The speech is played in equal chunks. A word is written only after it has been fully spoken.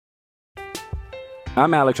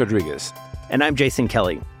I'm Alex Rodriguez. And I'm Jason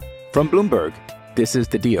Kelly. From Bloomberg, this is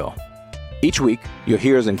The Deal. Each week, you'll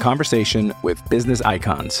hear us in conversation with business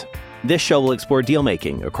icons. This show will explore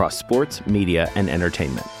deal-making across sports, media, and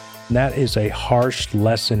entertainment. That is a harsh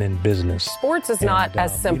lesson in business. Sports is not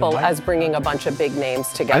as simple as bringing a bunch of big names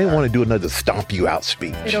together. I didn't want to do another stomp you out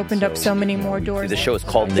speech. It opened up so many more doors. The show is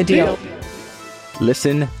called The Deal.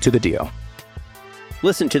 Listen to The Deal.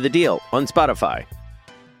 Listen to The Deal on Spotify.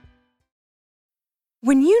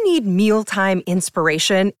 When you need mealtime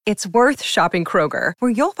inspiration, it's worth shopping Kroger, where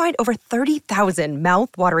you'll find over 30,000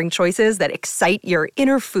 mouth-watering choices that excite your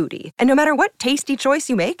inner foodie. And no matter what tasty choice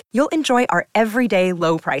you make, you'll enjoy our everyday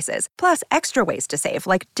low prices, plus extra ways to save,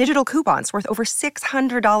 like digital coupons worth over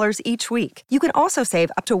 $600 each week. You can also save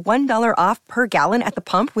up to $1 off per gallon at the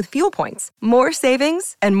pump with fuel points. More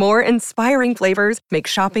savings and more inspiring flavors make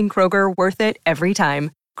shopping Kroger worth it every time.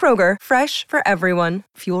 Kroger, fresh for everyone.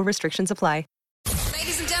 Fuel restrictions apply.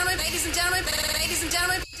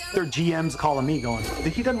 Their GM's calling me going,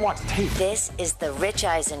 he doesn't watch tape. This is The Rich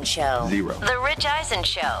Eisen Show. Zero. The Rich Eisen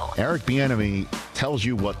Show. Eric Bieniemy tells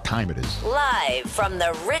you what time it is. Live from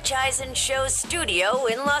The Rich Eisen Show studio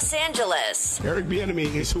in Los Angeles. Eric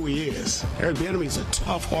Bieniemy is who he is. Eric Bieniemy is a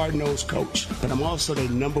tough, hard-nosed coach, but I'm also their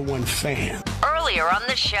 #1 fan. Earlier on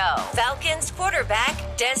the show, Falcons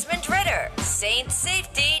quarterback Desmond Ridder, Saints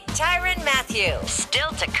safety Tyrann Mathieu. Still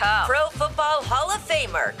to come, Pro Football Hall of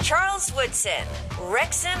Famer Charles Woodson,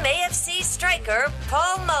 Wrexham AFC striker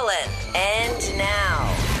Paul Mullin. And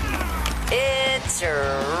now, it's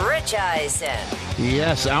Rich Eisen.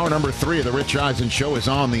 Yes, hour number 3 of the Rich Eisen Show is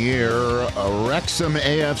on the air. A Wrexham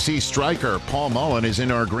AFC striker, Paul Mullin, is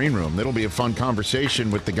in our green room. It'll be a fun conversation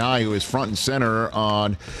with the guy who is front and center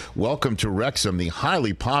on Welcome to Wrexham, the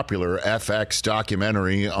highly popular FX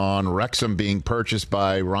documentary on Wrexham being purchased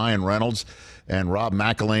by Ryan Reynolds and Rob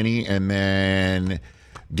McElhenney, and then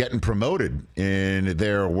getting promoted in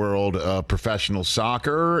their world of professional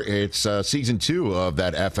soccer. It's season 2 of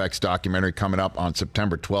that FX documentary coming up on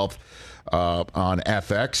September 12th on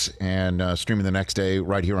FX and streaming the next day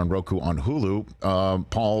right here on Roku on Hulu.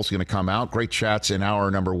 Paul's going to come out. Great chats in hour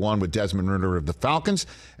number 1 with Desmond Ridder of the Falcons,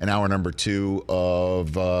 and hour number 2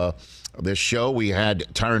 of this show. We had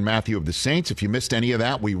Tyrann Mathieu of the Saints. If you missed any of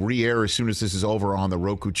that, we re-air as soon as this is over on the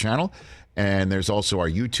Roku channel. And there's also our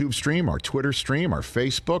YouTube stream, our Twitter stream, our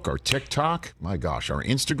Facebook, our TikTok, my gosh, our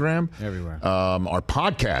Instagram. Everywhere. Our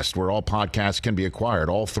podcast, where all podcasts can be acquired,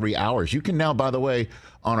 all 3 hours. You can now, by the way,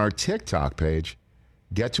 on our TikTok page,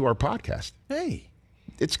 get to our podcast. Hey.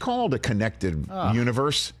 It's called A Connected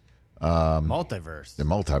Universe. Multiverse. The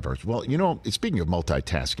multiverse. Well, you know, speaking of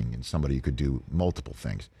multitasking and somebody who could do multiple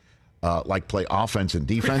things, like play offense and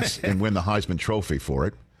defense and win the Heisman Trophy for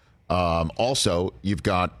it. Also, you've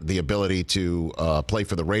got the ability to play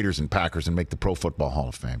for the Raiders and Packers and make the Pro Football Hall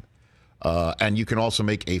of Fame. And you can also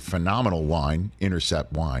make a phenomenal wine,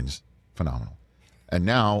 Intercept Wines. Phenomenal. And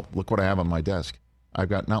now, look what I have on my desk. I've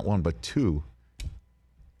got not one, but 2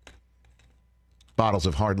 bottles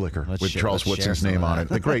of hard liquor with Charles Woodson's name on it.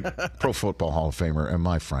 The great Pro Football Hall of Famer and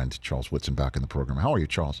my friend, Charles Woodson, back in the program. How are you,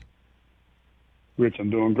 Charles? Rich, I'm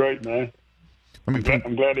doing great, man. I'm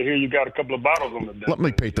glad to hear you got a couple of bottles on the desk. Let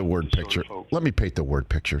me paint the word picture. Let me paint the word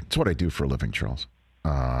picture. It's what I do for a living, Charles.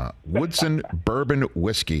 Woodson bourbon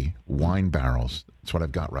whiskey wine barrels. That's what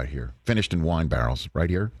I've got right here. Finished in wine barrels right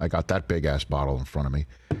here. I got that big-ass bottle in front of me.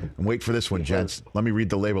 And wait for this one, gents. Let me read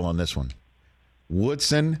the label on this one.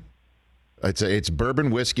 Woodson, it's bourbon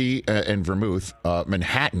whiskey and vermouth.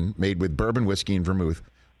 Manhattan, made with bourbon whiskey and vermouth.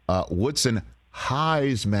 Woodson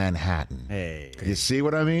Highs Manhattan. Hey. You see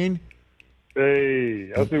what I mean?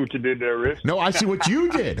 Hey, I see what you did there, Rich. No, I see what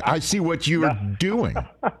you did. I see what you are doing.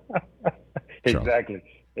 Exactly.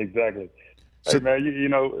 So, hey, man, you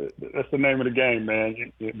know, that's the name of the game,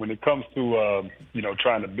 man. When it comes to,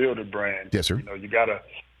 trying to build a brand, yes, sir. You know, you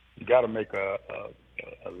gotta make a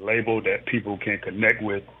label that people can connect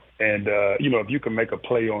with. And, if you can make a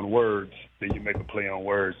play on words, then you make a play on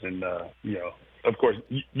words. And, of course,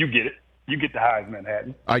 you get it. You get the Highs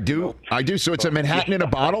Manhattan. I do. So it's a Manhattan in a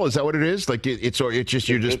bottle. Is that what it is? Like it's just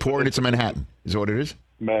you're just pouring. It's a Manhattan. Is that what it is?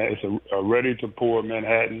 Man, it's a ready to pour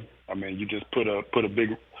Manhattan. I mean, you just put a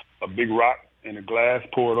big rock in a glass,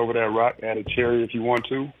 pour it over that rock, add a cherry if you want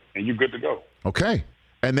to, and you're good to go. Okay.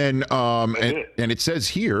 And then and it says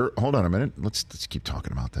here. Hold on a minute. Let's keep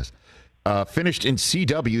talking about this. Finished in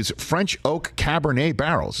CW's French oak Cabernet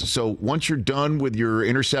barrels. So once you're done with your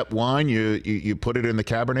Intercept wine, you put it in the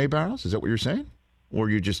Cabernet barrels. Is that what you're saying,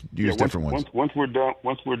 or you just use different ones? Once we're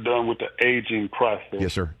done with the aging process,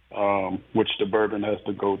 yes, sir. Which the bourbon has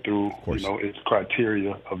to go through. Of course. Its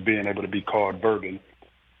criteria of being able to be called bourbon.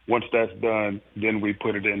 once that's done, then we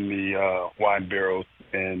put it in the wine barrels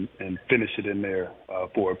and finish it in there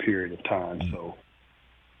for a period of time. So,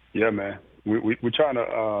 yeah, man, we're trying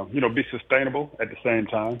to be sustainable at the same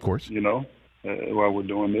time. Of course, while we're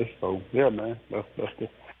doing this. So, yeah, man,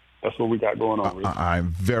 that's what we got going on. Really. I'm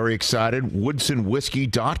very excited.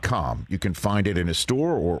 WoodsonWhiskey.com. You can find it in a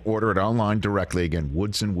store or order it online directly. Again,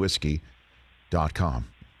 WoodsonWhiskey.com.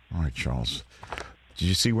 All right, Charles. Did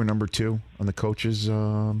you see we're number 2 on the coaches?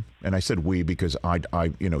 And I said we because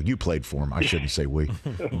you played for him. I shouldn't say we.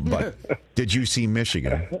 But did you see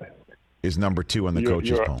Michigan is number 2 on the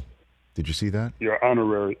coaches poll? Did you see that? You're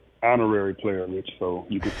an honorary player, Rich, so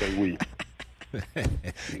you could say we.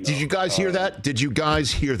 Did you guys hear that? Did you guys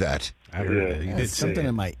hear that? I heard it. You did something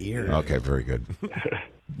in my ear. Okay, very good.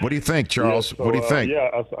 What do you think, Charles? What do you think?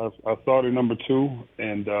 I saw the number 2,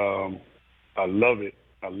 and I love it.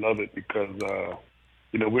 I love it because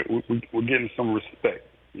we're getting some respect.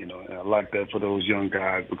 And I like that for those young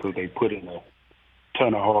guys because they put in a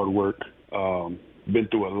ton of hard work. Been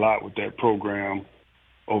through a lot with that program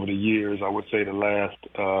over the years. I would say the last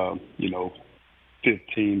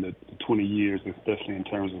 15 to 20 years, especially in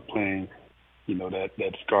terms of playing,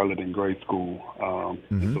 that Scarlet and Gray school.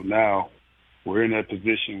 And so now we're in that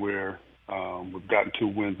position where we've gotten 2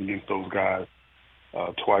 wins against those guys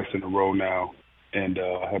twice in a row now, and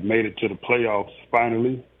have made it to the playoffs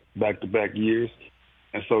finally, back-to-back years.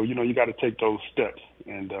 And so, you got to take those steps.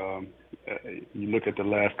 And you look at the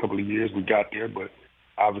last couple of years, we got there, but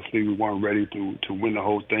obviously we weren't ready to win the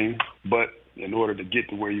whole thing. But in order to get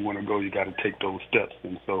to where you want to go, you got to take those steps.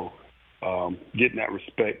 And so getting that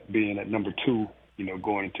respect, being at number 2,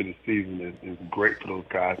 going into the season is great for those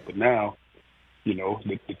guys. But now,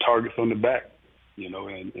 the target's on the back,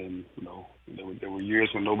 and there were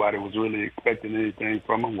years when nobody was really expecting anything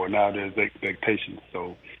from them. Well, now there's expectations.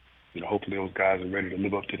 So, hopefully those guys are ready to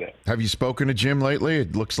live up to that. Have you spoken to Jim lately?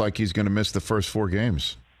 It looks like he's going to miss the first 4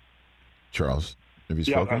 games. Charles, have you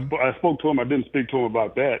spoken? I spoke to him. I didn't speak to him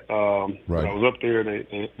about that. Right. When I was up there,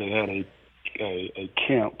 they had a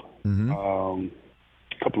camp a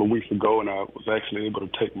couple of weeks ago, and I was actually able to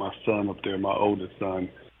take my son up there, my oldest son,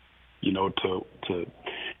 to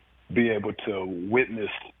be able to witness,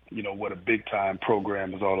 what a big-time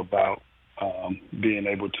program is all about, being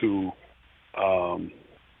able to,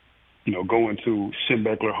 go into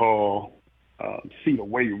Schembechler Hall, see the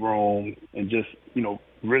weight room, and just,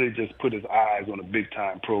 really just put his eyes on a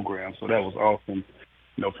big-time program. So that was awesome,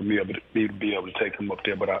 for me to be able to take him up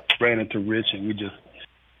there. But I ran into Rich, and we just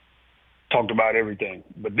talked about everything,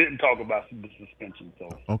 but didn't talk about the suspension. So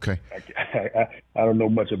okay, I don't know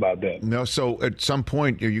much about that. No. So at some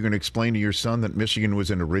point, are you going to explain to your son that Michigan was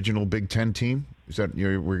an original Big Ten team? Is that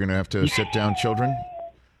we're going to have to sit down, children?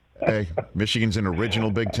 Hey, Michigan's an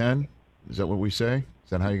original Big Ten. Is that what we say?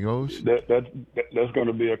 Is that how it goes? That's going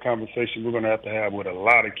to be a conversation we're going to have with a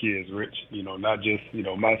lot of kids, Rich. Not just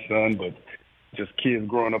my son, but just kids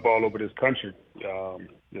growing up all over this country. The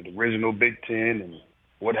original Big Ten and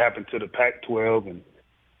what happened to the Pac-12, and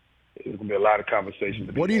there's going to be a lot of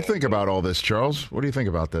conversations. What do you think about all this, Charles? What do you think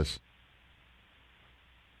about this?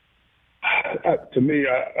 To me,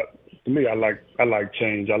 I like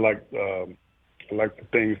change. I like the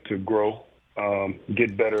things to grow,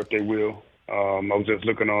 get better if they will. I was just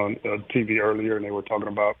looking on TV earlier, and they were talking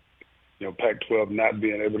about Pac-12 not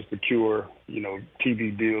being able to secure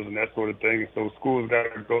TV deals and that sort of thing. And so schools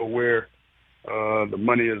got to go where the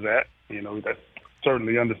money is at. That's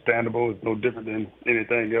certainly understandable. It's no different than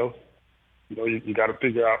anything else. You got to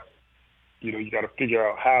figure out. You got to figure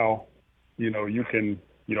out how you can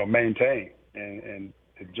maintain and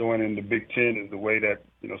joining the Big Ten is the way that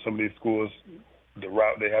some of these schools, the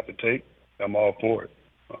route they have to take. I'm all for it.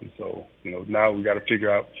 So now we got to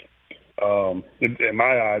figure out. In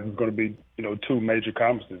my eyes, it's going to be 2 major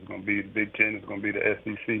conferences. It's going to be the Big Ten. It's going to be the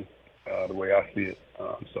SEC. The way I see it.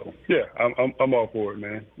 So yeah, I'm all for it,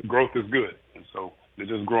 man. Growth is good, and so they're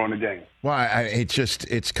just growing the game. Well,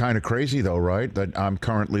 it's kind of crazy though, right? That I'm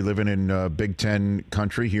currently living in Big Ten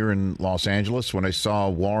country here in Los Angeles. When I saw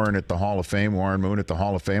Warren at the Hall of Fame, Warren Moon at the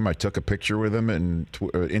Hall of Fame, I took a picture with him and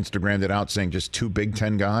Instagrammed it out, saying just 2 Big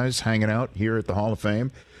Ten guys hanging out here at the Hall of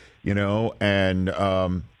Fame.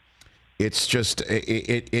 And it's just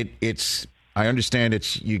it's. I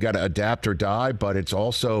understand you got to adapt or die, but it's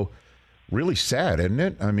also really sad, isn't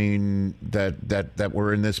it? I mean, that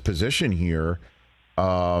we're in this position here.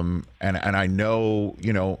 And I know,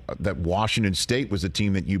 that Washington State was the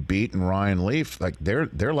team that you beat, and Ryan Leaf, like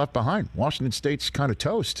they're left behind. Washington State's kind of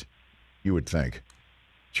toast, you would think.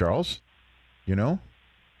 Charles, Yeah,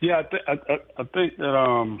 I think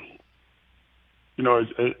that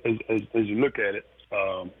as you look at it,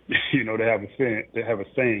 they have a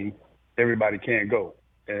saying, everybody can't go.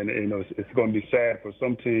 And, it's going to be sad for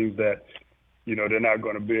some teams that, they're not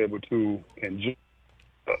going to be able to enjoy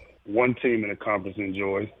one team in the conference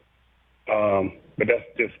enjoys. But that's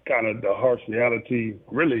just kind of the harsh reality,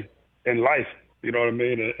 really, in life. You know what I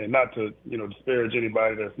mean? And not to, disparage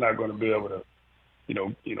anybody that's not going to be able to,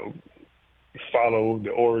 follow the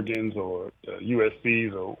Oregons or the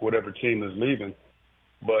USCs or whatever team is leaving.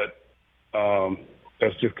 But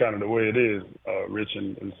that's just kind of the way it is, Rich.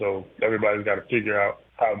 And so everybody's got to figure out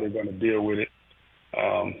how they're going to deal with it.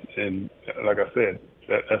 And like I said,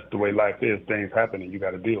 that's the way life is. Things happen and you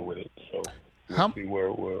got to deal with it. So we'll see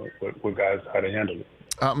what guys, how they handle it.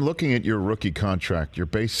 I'm looking at your rookie contract. Your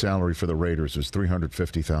base salary for the Raiders was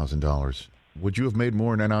 $350,000. Would you have made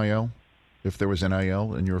more in NIL if there was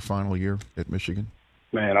NIL in your final year at Michigan?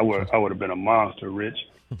 Man, I would have been a monster, Rich.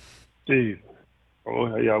 Jeez.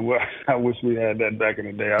 Oh, yeah, well, I wish we had that back in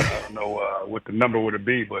the day. I don't know what the number would have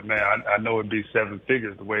been, but, man, I know it'd be seven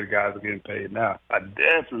figures the way the guys are getting paid now. I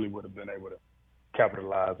definitely would have been able to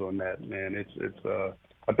capitalize on that, man.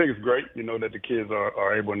 I think it's great, that the kids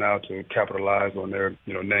are able now to capitalize on their,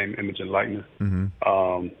 name, image, and likeness. Mm-hmm.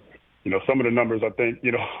 Some of the numbers I think,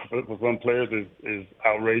 for some players is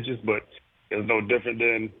outrageous, but it's no different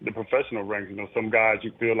than the professional ranks. Some guys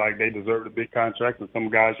you feel like they deserve a big contract, and some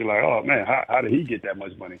guys you're like, oh man, how did he get that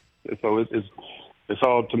much money? And so it's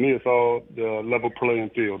all, to me, it's all the level playing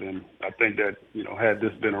field. And I think that had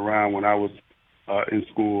this been around when I was in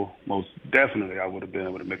school, most definitely I would have been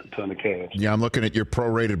able to make a ton of cash. Yeah, I'm looking at your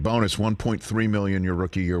prorated bonus, $1.3 million your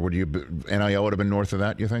rookie year. NIL would have been north of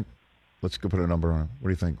that, you think? Let's go put a number on it. What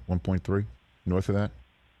do you think? 1.3 north of that?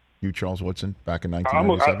 You, Charles Woodson, back in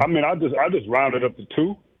 1997? I just rounded up to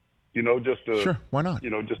 2, just to sure, why not?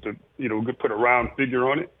 Just to put a round figure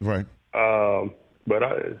on it. Right. But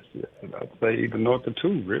I'd say even north of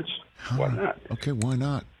 2, Rich. Why not? Okay, why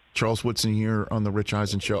not? Charles Woodson here on the Rich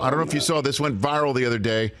Eisen Show. I don't know if you saw this, went viral the other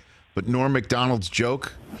day, but Norm Macdonald's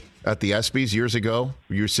joke at the ESPYs years ago.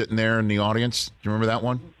 You were sitting there in the audience. Do you remember that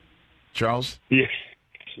one, Charles? Yeah.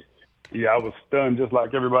 Yeah, I was stunned just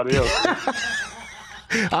like everybody else.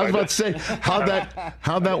 I was about to say, how'd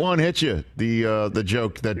that one hit you? The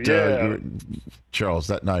joke that Charles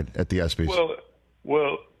that night at the ESPYs.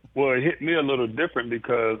 Well, it hit me a little different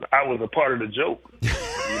because I was a part of the joke,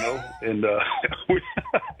 and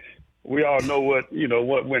we all know what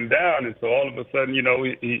went down, and so all of a sudden,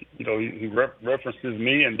 he references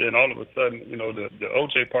me, and then all of a sudden, the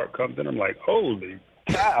OJ part comes in. I'm like, holy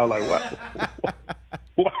cow! Like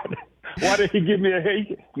what? Why did he give me a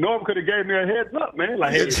head? Norm could have gave me a heads up, man.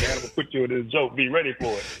 Like, hey, man, I'm going to put you in this joke. Be ready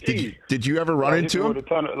for it. Did you ever run into him?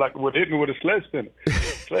 Hit me with a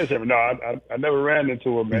sledgehammer. No, I never ran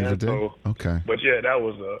into him, man. So, okay. But, yeah, that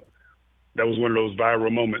was one of those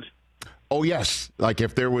viral moments. Oh, yes. Like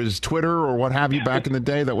if there was Twitter or what have you back in the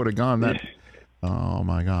day, that would have gone that. Oh,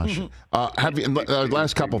 my gosh.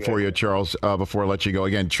 Last couple for you, Charles, before I let you go.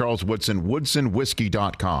 Again, Charles Woodson,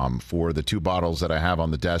 WoodsonWhiskey.com for the 2 bottles that I have on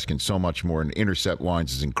the desk and so much more. And Intercept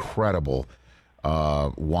Wines is incredible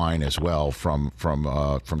wine as well from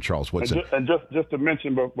Charles Woodson. And just to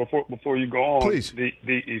mention before you go on, please,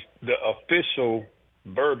 the official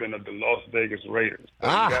bourbon of the Las Vegas Raiders. So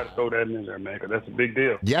you got to throw that in there, man, because that's a big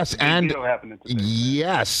deal. Yes, big deal happening today.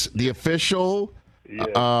 Yes, the official...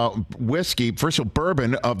 whiskey, first of all,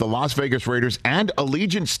 bourbon of the Las Vegas Raiders and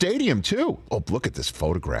Allegiant Stadium, too. Oh, look at this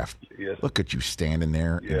photograph. Yes. Look at you standing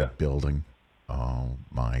there in the building. Oh,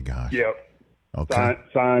 my gosh. Yep. Okay.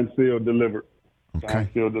 Signed, sealed, delivered. Okay. Signed,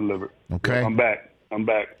 sealed, delivered. Okay. Yep, I'm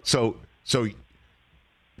back. So signed,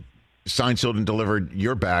 sealed, and delivered,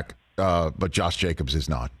 you're back, but Josh Jacobs is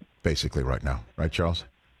not, basically, right now. Right, Charles?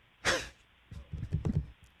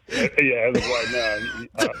 Yeah, as of right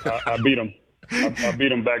now, I beat him. I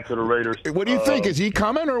beat him back to the Raiders. What do you think? Is he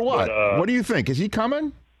coming or what? What do you think? Is he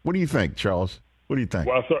coming? What do you think, Charles? What do you think?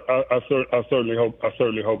 Well, I certainly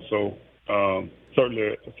hope so.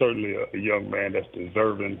 Certainly a young man that's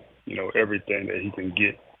deserving, everything that he can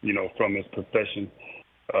get, from his profession.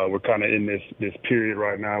 We're kind of in this period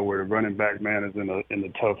right now where the running back man is in a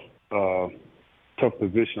tough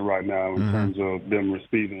position right now in terms of them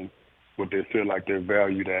receiving what they feel like they're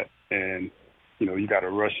valued at, and you got a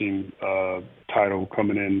rushing title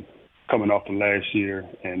coming off of last year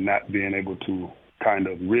and not being able to kind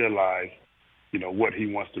of realize, what he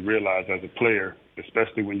wants to realize as a player,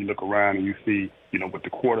 especially when you look around and you see, what the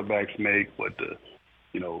quarterbacks make, what the,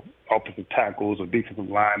 offensive tackles or defensive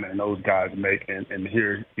linemen and those guys make. And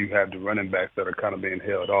here you have the running backs that are kind of being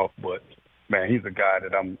held off. But, man, he's a guy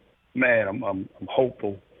that I'm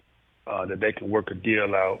hopeful that they can work a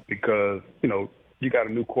deal out because, you got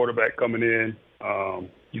a new quarterback coming in.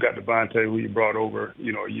 You got Devontae, who you brought over,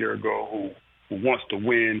 a year ago, who wants to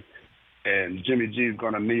win, and Jimmy G is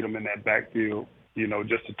going to need him in that backfield,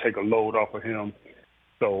 just to take a load off of him.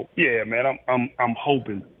 So yeah, man, I'm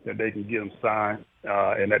hoping that they can get him signed,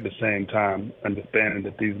 and at the same time understanding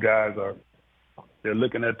that these guys they're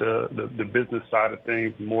looking at the business side of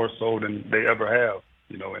things more so than they ever have,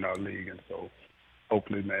 in our league, and so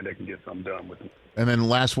hopefully, man, they can get something done with him. And then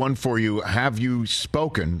last one for you. Have you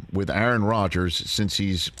spoken with Aaron Rodgers since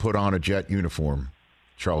he's put on a Jet uniform,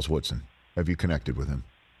 Charles Woodson? Have you connected with him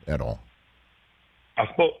at all? I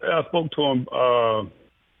spoke to him. I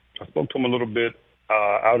spoke to him a little bit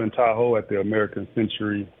out in Tahoe at the American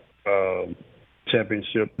Century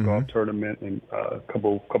Championship golf tournament a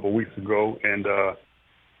couple weeks ago, and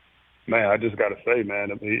man, I just got to say,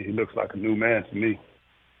 man, he looks like a new man to me.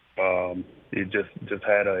 He just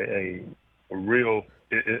had a real,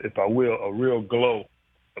 if I will, a real glow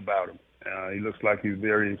about him. He looks like he's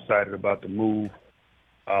very excited about the move,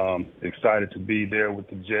 excited to be there with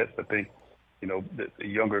the Jets. I think, the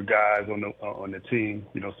younger guys on the team,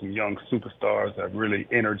 some young superstars have really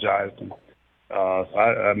energized him.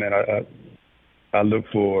 So I look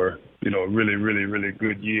for, a really, really, really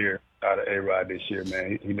good year out of A-Rod this year,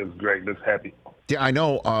 man. He looks great, looks happy. Yeah, I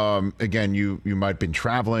know, again, you might have been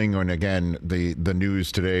traveling, and again, the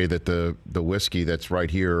news today that the whiskey that's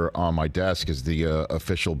right here on my desk is the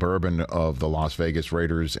official bourbon of the Las Vegas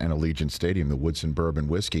Raiders and Allegiant Stadium, the Woodson Bourbon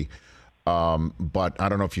Whiskey. But I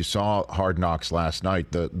don't know if you saw Hard Knocks last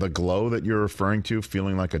night, the glow that you're referring to,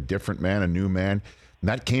 feeling like a different man, a new man,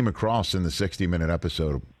 that came across in the 60-minute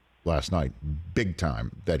episode last night, big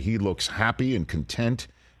time, that he looks happy and content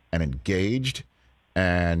and engaged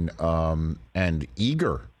and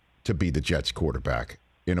eager to be the Jets quarterback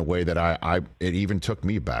in a way that it even took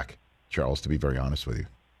me back, Charles, to be very honest with you.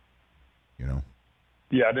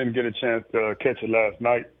 Yeah, I didn't get a chance to catch it last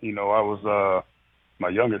night. I was my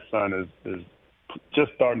youngest son is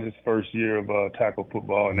just starting his first year of tackle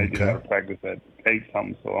football, and they get out of practice at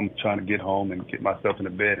 8-something. So I'm trying to get home and get myself in the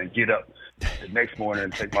bed and get up the next morning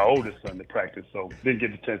and take my oldest son to practice. So didn't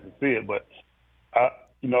get the chance to see it, but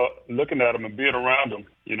looking at him and being around him,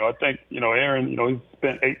 I think, Aaron, he's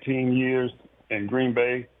spent 18 years in Green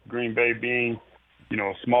Bay being,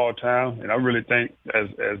 a small town. And I really think as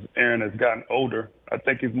Aaron has gotten older, I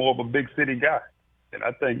think he's more of a big city guy. And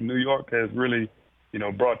I think New York has really,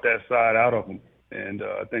 brought that side out of him. And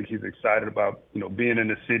I think he's excited about, being in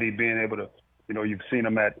the city, being able to, you've seen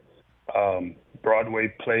him at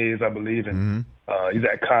Broadway plays, I believe, and he's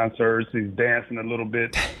at concerts, he's dancing a little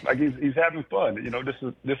bit, like he's having fun.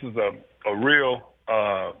 This is a real,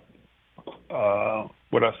 a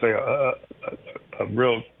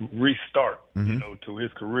real restart, to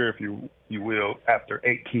his career, if you will, after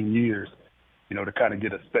 18 years. To kind of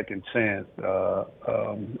get a second chance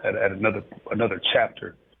at another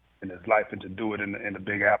chapter in his life, and to do it in the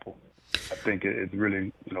Big Apple. I think it's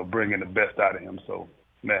really, bringing the best out of him. So,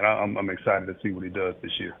 man, I'm excited to see what he does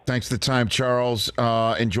this year. Thanks for the time, Charles.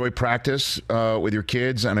 Enjoy practice with your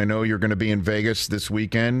kids, and I know you're going to be in Vegas this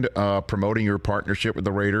weekend promoting your partnership with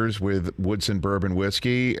the Raiders with Woodson Bourbon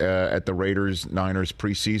Whiskey at the Raiders-Niners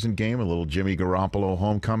preseason game, a little Jimmy Garoppolo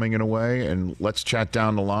homecoming in a way. And let's chat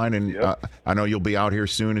down the line. And I know you'll be out here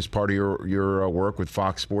soon as part of your work with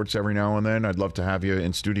Fox Sports every now and then. I'd love to have you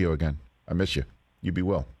in studio again. I miss you. You be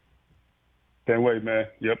well. Can't wait, man.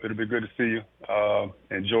 Yep, it'll be good to see you.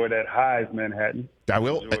 Enjoy that Highs Manhattan. I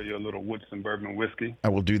will. Enjoy your little Woodson Bourbon Whiskey. I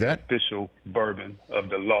will do that. Official bourbon of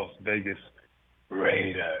the Las Vegas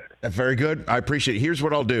Raiders. Very good. I appreciate it. Here's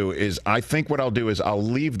what I'll do is I'll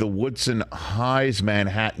leave the Woodson Highs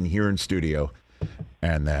Manhattan here in studio,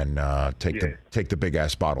 and then take the big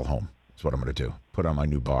ass bottle home. That's what I'm going to do. Put on my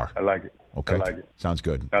new bar. I like it. Okay. I like it. Sounds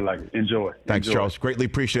good. I like it. Enjoy. Thanks, Enjoy. Charles. Greatly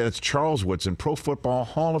appreciate it. It's Charles Woodson, Pro Football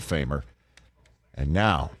Hall of Famer, and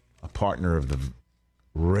now a partner of the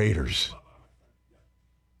Raiders.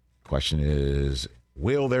 Question is,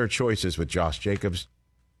 will their choices with Josh Jacobs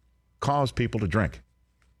cause people to drink?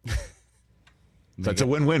 That's a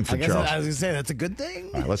win-win for Charles. I was going to say, that's a good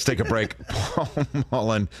thing. All right, let's take a break. Paul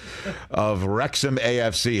Mullin of Wrexham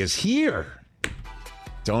AFC is here.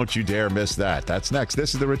 Don't you dare miss that. That's next.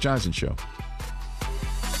 This is The Rich Eisen Show.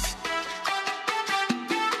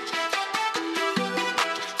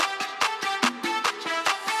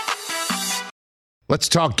 Let's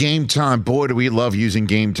talk Game Time. Boy, do we love using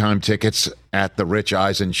Game Time tickets. at the Rich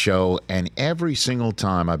Eisen Show, and every single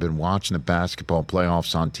time I've been watching the basketball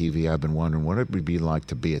playoffs on TV, I've been wondering what it would be like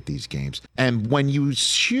to be at these games. And when you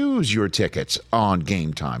choose your tickets on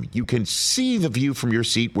Game Time, you can see the view from your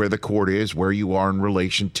seat where the court is, where you are in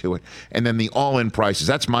relation to it, and then the all-in prices.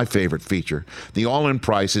 That's my favorite feature. The all-in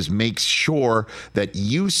prices makes sure that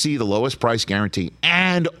you see the lowest price guarantee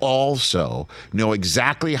and also know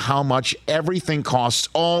exactly how much everything costs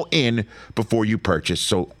all in before you purchase.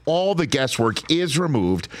 So all the guesswork is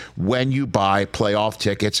removed when you buy playoff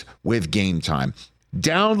tickets with Game Time.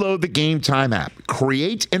 Download the Game Time app,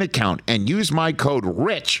 create an account, and use my code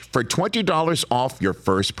RICH for $20 off your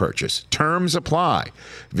first purchase. Terms apply.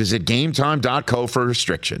 Visit GameTime.co for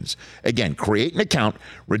restrictions. Again, create an account,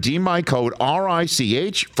 redeem my code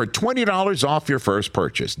RICH for $20 off your first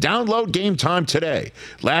purchase. Download Game Time today.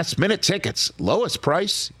 Last minute tickets, lowest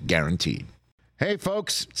price guaranteed. Hey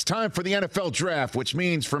folks, it's time for the NFL draft, which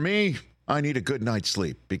means for me, I need a good night's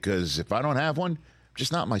sleep, because if I don't have one, I'm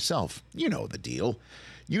just not myself. You know the deal.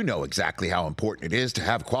 You know exactly how important it is to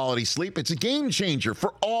have quality sleep. It's a game changer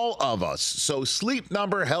for all of us. So Sleep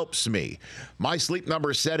Number helps me. My Sleep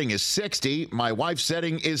Number setting is 60. My wife's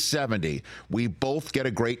setting is 70. We both get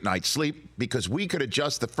a great night's sleep because we could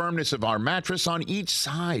adjust the firmness of our mattress on each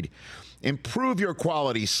side. Improve your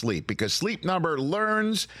quality sleep because Sleep Number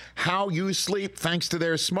learns how you sleep thanks to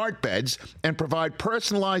their smart beds and provide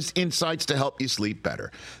personalized insights to help you sleep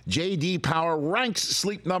better. J.D. Power ranks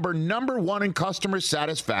Sleep Number #1 in customer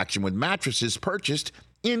satisfaction with mattresses purchased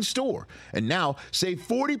in store. And now save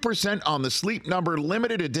 40% on the Sleep Number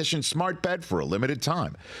limited edition smart bed for a limited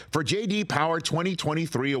time. For J.D. Power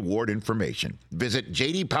 2023 award information, visit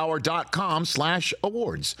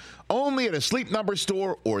jdpower.com/awards. Only at a Sleep Number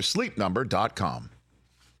store or sleepnumber.com.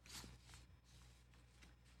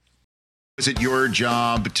 Is it your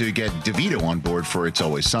job to get DeVito on board for It's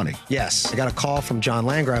Always Sunny? Yes. I got a call from John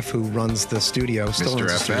Landgraf, who runs the studio. Still Mr.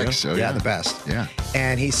 runs the FX. studio. Oh, yeah, the best. Yeah.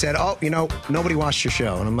 And he said, nobody watched your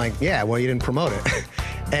show. And I'm like, yeah, well, you didn't promote it.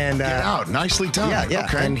 And get out. Nicely done. Yeah.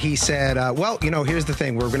 Okay. And he said, here's the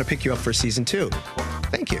thing. We're going to pick you up for season 2.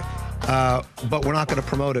 Thank you. But we're not going to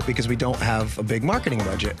promote it because we don't have a big marketing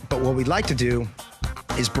budget. But what we'd like to do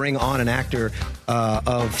is bring on an actor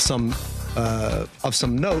of some note,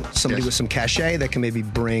 somebody with some cachet that can maybe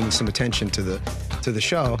bring some attention to the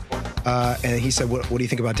show. And he said, what do you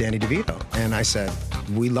think about Danny DeVito? And I said,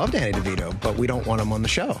 we love Danny DeVito, but we don't want him on the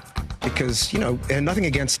show. Because, and nothing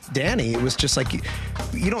against Danny, it was just like,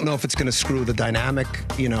 you don't know if it's going to screw the dynamic,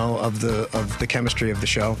 of the chemistry of the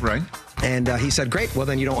show. Right. And he said, great, well,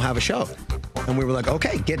 then you don't have a show. And we were like,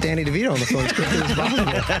 okay, get Danny DeVito on the phone as quickly as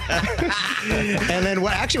possible. And then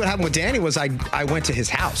what happened with Danny was I went to his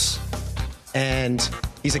house. And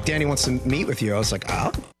he's like, Danny wants to meet with you. I was like,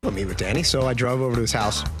 I'll meet with Danny. So I drove over to his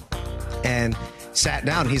house and sat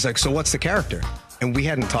down. He's like, so what's the character? And we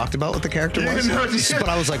hadn't talked about what the character was. But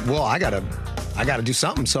I was like, well, I gotta do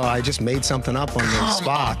something. So I just made something up on the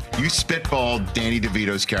spot. You spitballed Danny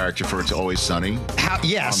DeVito's character for It's Always Sunny?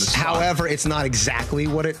 Yes. However, it's not exactly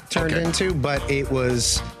what it turned into, but it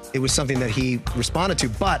was something that he responded to.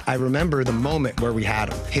 But I remember the moment where we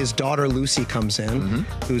had him. His daughter Lucy comes in,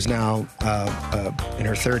 who's now in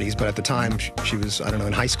her 30s, but at the time she was,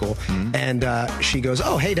 in high school. And she goes,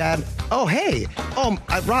 oh, hey, Dad. Oh, hey. Oh,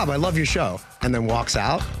 Rob, I love your show. And then walks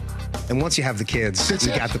out. And once you have the kids,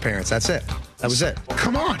 you got the parents. That's it. That was it.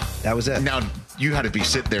 Come on. That was it. Now, you had to be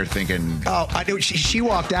sitting there thinking... Oh, I knew. She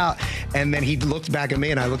walked out, and then he looked back at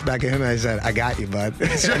me, and I looked back at him, and I said, I got you, bud.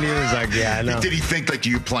 And he was like, yeah, I know. Did he think,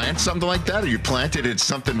 do you plant something like that? Or you planted it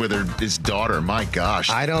something with his daughter? My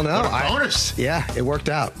gosh. I don't know. What a bonus. Yeah, it worked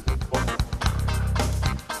out.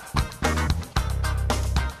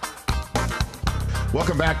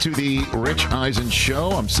 Welcome back to the Rich Eisen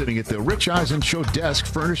Show. I'm sitting at the Rich Eisen Show desk,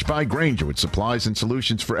 furnished by Grainger with supplies and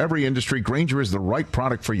solutions for every industry. Grainger is the right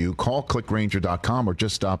product for you. Call clickgrainger.com or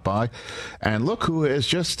just stop by. And look who has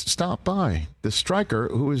just stopped by. The striker,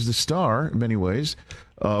 who is the star, in many ways,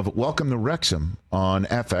 of Welcome to Wrexham on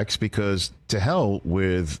FX, because to hell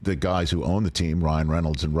with the guys who own the team, Ryan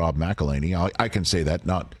Reynolds and Rob McElhaney. I can say that,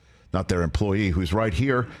 not their employee, who's right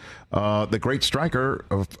here. The great striker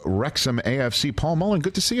of Wrexham AFC, Paul Mullin.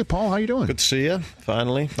 Good to see you, Paul. How you doing? Good to see you,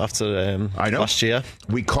 finally, after last year.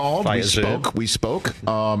 We called, we spoke,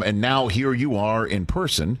 and now here you are in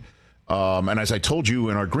person. And as I told you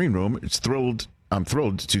in our green room, I'm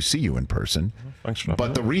thrilled to see you in person. Thanks for having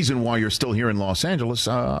me. The reason why you're still here in Los Angeles,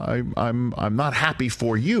 I'm not happy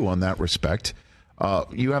for you on that respect.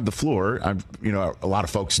 You have the floor. A lot of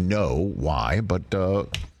folks know why, but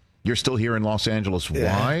You're still here in Los Angeles.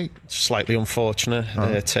 Why? Slightly unfortunate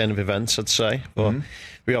turn of events, I'd say. But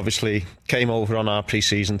we obviously came over on our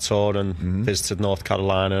pre-season tour and visited North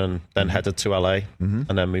Carolina and then headed to LA.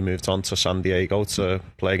 And then we moved on to San Diego to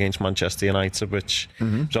play against Manchester United, which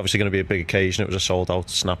was obviously going to be a big occasion. It was a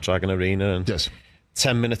sold-out Snapdragon Arena. And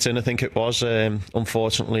 10 minutes in, I think it was,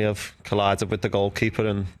 unfortunately I've collided with the goalkeeper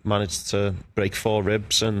and managed to break 4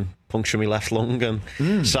 ribs and puncture my left lung,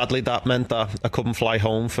 and sadly that meant that I couldn't fly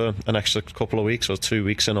home for an extra couple of weeks, or 2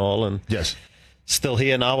 weeks in all. And still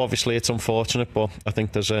here now. Obviously it's unfortunate, but I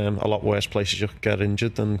think there's a lot worse places you could get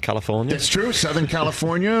injured than California. That's true. Southern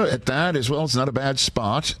California at that as well. It's not a bad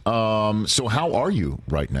spot. So how are you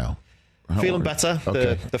right now? Feeling better.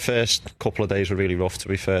 Okay. The first couple of days were really rough, to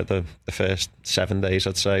be fair. The first 7 days,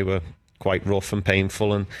 I'd say, were quite rough and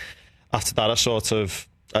painful. And after that, I sort of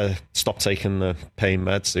stopped taking the pain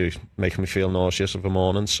meds. They were making me feel nauseous of the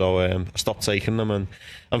morning. So I stopped taking them, and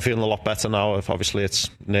I'm feeling a lot better now. Obviously, it's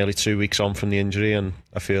nearly 2 weeks on from the injury, and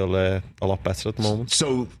I feel a lot better at the moment.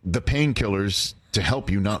 So the painkillers, to help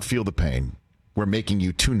you not feel the pain, were making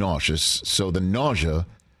you too nauseous. So the nausea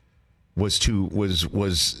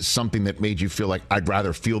was something that made you feel like I'd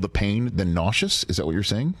rather feel the pain than nauseous? Is that what you're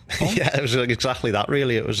saying? Yeah, it was exactly that,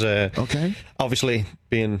 really. It was obviously,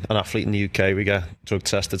 being an athlete in the UK, we get drug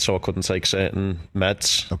tested, so I couldn't take certain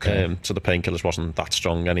meds. So the painkillers wasn't that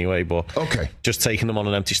strong anyway, but just taking them on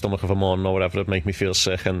an empty stomach of a morning or whatever would make me feel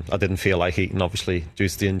sick, and I didn't feel like eating, obviously, due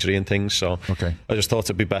to the injury and things. So I just thought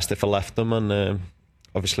it'd be best if I left them, and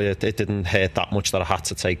obviously it didn't hurt that much that I had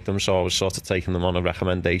to take them, so I was sort of taking them on a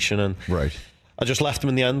recommendation, and I just left them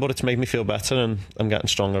in the end. But it's made me feel better, and I'm getting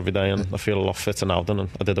stronger every day, and I feel a lot fitter now than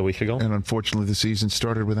I did a week ago. And unfortunately the season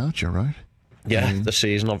started without you, right? Yeah, the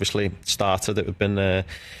season obviously started. It had been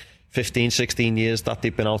 15, 16 years that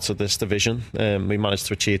they've been out of this division. We managed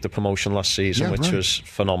to achieve the promotion last season, which was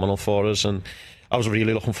phenomenal for us, and I was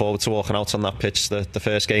really looking forward to walking out on that pitch, the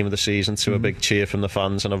first game of the season, to a big cheer from the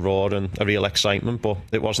fans and a roar and a real excitement, but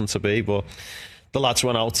it wasn't to be. But the lads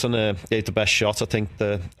went out and gave the best shot. I think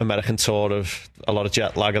the American tour of a lot of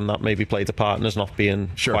jet lag and that maybe played a part in us not being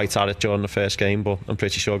quite at it during the first game, but I'm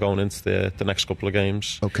pretty sure going into the next couple of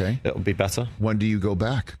games, it'll be better. When do you go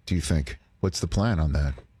back, do you think? What's the plan on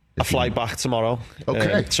that? I fly back tomorrow.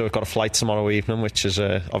 So we've got a flight tomorrow evening, which is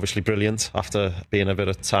obviously brilliant. After being a bit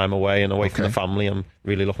of time away and away from the family, I'm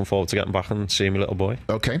really looking forward to getting back and seeing my little boy.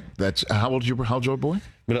 That's how's your boy?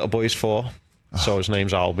 My little boy is 4. So his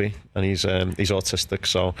name's Albie, and he's autistic,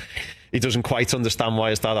 so he doesn't quite understand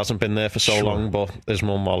why his dad hasn't been there for so long, but his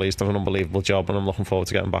mum Molly's done an unbelievable job, and I'm looking forward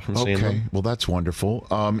to getting back and seeing him. Well, that's wonderful.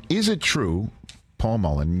 Is it true, Paul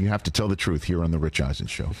Mullin, you have to tell the truth here on the Rich Eisen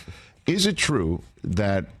Show, is it true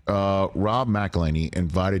that Rob McElhenney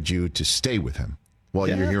invited you to stay with him while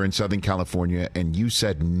you're here in Southern California, and you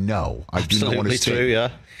said no? I do not want to stay. Absolutely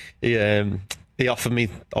true. Yeah, he offered me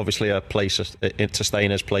obviously a place to stay in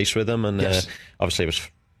his place with him, and obviously I was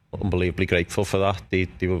unbelievably grateful for that. They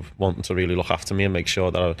were wanting to really look after me and make sure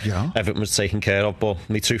that everything was taken care of. But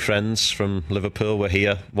my 2 friends from Liverpool were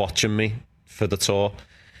here watching me for the tour,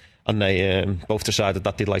 and they both decided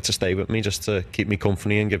that they'd like to stay with me just to keep me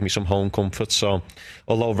company and give me some home comfort. So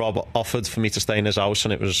although Rob offered for me to stay in his house,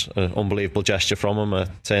 and it was an unbelievable gesture from him, I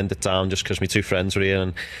turned it down just because my 2 friends were here,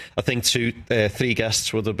 and I think 3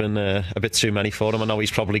 guests would have been a bit too many for him. I know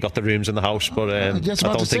he's probably got the rooms in the house, but I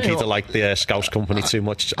don't think he'd have liked the Scouse company too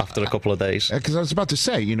much after a couple of days. Because I was about to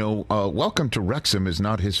say, Welcome to Wrexham is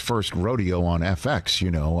not his first rodeo on FX,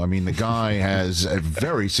 I mean, the guy has a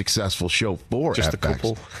very successful show for just FX. A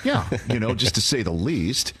couple. Yeah, just to say the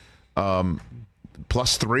least.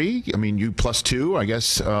 +3? I mean, you +2, I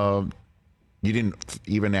guess. You didn't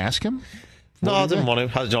even ask him? No, I didn't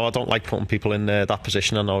want to. I don't like putting people in that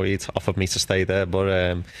position. I know he'd offered me to stay there, but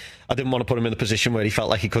I didn't want to put him in a position where he felt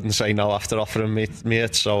like he couldn't say no after offering me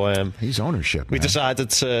it. So he's ownership, we decided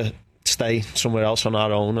to stay somewhere else on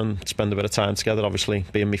our own and spend a bit of time together. Obviously,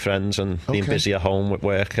 being my friends and being busy at home with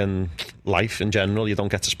work and life in general, you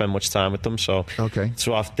don't get to spend much time with them. So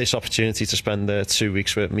to have this opportunity to spend 2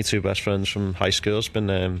 weeks with my 2 best friends from high school has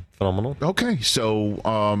been phenomenal.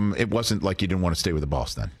 So it wasn't like you didn't want to stay with the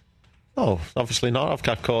boss then? No, obviously not.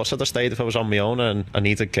 Of course I'd have stayed if I was on my own and I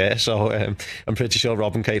needed care. So I'm pretty sure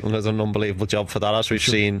Rob and Caitlin had done an unbelievable job for that. As we've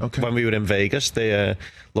seen when we were in Vegas, they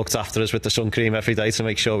looked after us with the sun cream every day to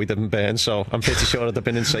make sure we didn't burn. So I'm pretty sure I'd have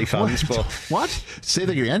been in safe hands. But what? Say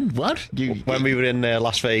that again. What? When we were in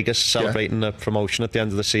Las Vegas celebrating the promotion at the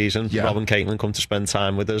end of the season, Rob and Caitlin come to spend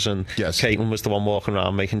time with us, and Caitlin was the one walking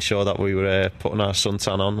around making sure that we were putting our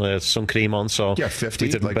suntan on, sun cream on, so 50,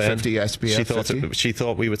 we didn't like burn. 50 SPF. She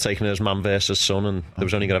thought we were taking her as man versus son, and there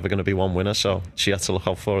was only ever going to be one winner, so she had to look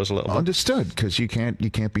out for us a little bit. Understood, because you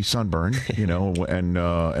can't be sunburned,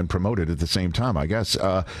 and promoted at the same time, I guess.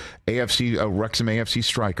 Wrexham AFC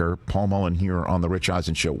striker Paul Mullin here on the Rich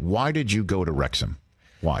Eisen Show. Why did you go to Wrexham?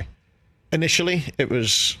 Why? Initially, it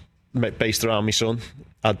was based around my son.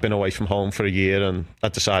 I'd been away from home for a year, and I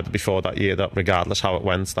decided before that year that regardless how it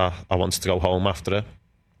went, that I wanted to go home after it,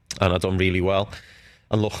 and I'd done really well.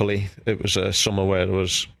 And luckily, it was a summer where it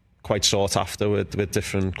was quite sought after with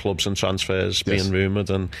different clubs and transfers being rumoured,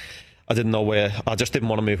 and I didn't know where. I just didn't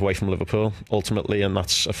want to move away from Liverpool ultimately, and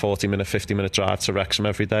that's a 40-minute, 50-minute drive to Wrexham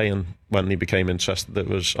every day. And when he became interested, it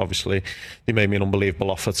was obviously, they made me an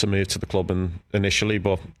unbelievable offer to move to the club initially,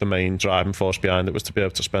 but the main driving force behind it was to be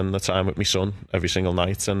able to spend the time with my son every single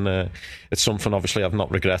night. And it's something obviously I've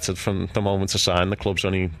not regretted from the moment I signed. The club's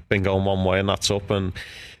only been going one way, and that's up, and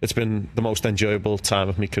it's been the most enjoyable time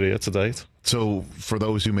of my career to date. So for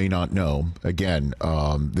those who may not know, again,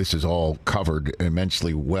 this is all covered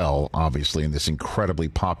immensely well, obviously, in this incredibly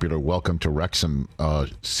popular Welcome to Wrexham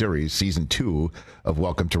series. Season 2 of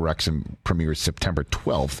Welcome to Wrexham premieres September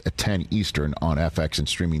 12th at 10 Eastern on FX and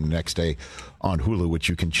streaming the next day on Hulu, which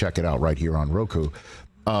you can check it out right here on Roku.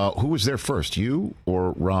 Who was there first, you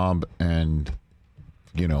or Rob and,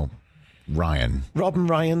 Ryan? Rob and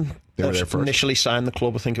Ryan initially signed the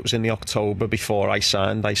club. I think it was in the October before I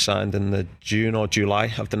signed. I signed in the June or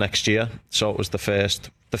July of the next year. So it was the first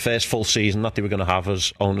full season that they were going to have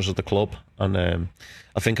as owners of the club. And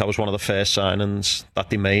I think I was one of the first signings that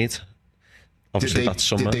they made. Obviously, that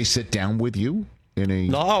summer. Did they sit down with you?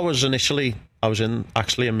 No, I was in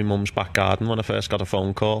my mum's back garden when I first got a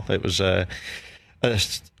phone call. It was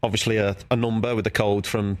obviously a number with a code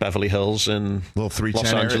from Beverly Hills in Los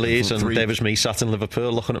Angeles, and there was me sat in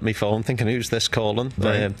Liverpool looking at my phone thinking, who's this calling?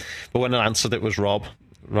 Right. But when I answered, it was Rob.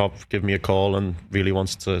 Rob gave me a call and really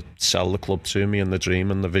wanted to sell the club to me, and the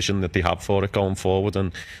dream and the vision that they had for it going forward.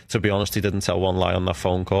 And to be honest, he didn't tell one lie on that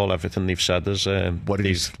phone call. Everything they've said is what did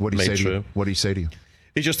he say to you?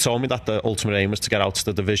 He just told me that the ultimate aim was to get out to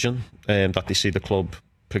the division, that they see the club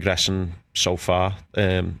progressing so far.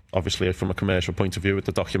 Obviously, from a commercial point of view, with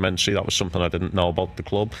the documentary, that was something I didn't know about the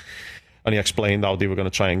club. And he explained how they were going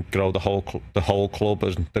to try and grow the whole club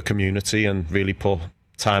and the community, and really put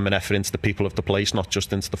time and effort into the people of the place, not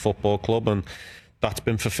just into the football club. And that's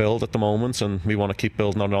been fulfilled at the moment, and we want to keep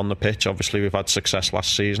building on the pitch. Obviously, we've had success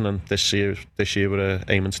last season, and this year we're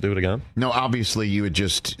aiming to do it again. Now, obviously, you had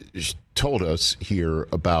just told us here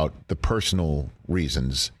about the personal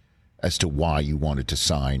reasons as to why you wanted to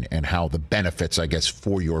sign, and how the benefits, I guess,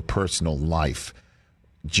 for your personal life,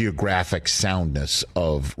 geographic soundness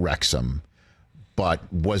of Wrexham. But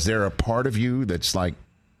was there a part of you that's like,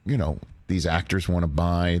 these actors want to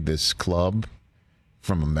buy this club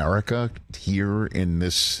from America here in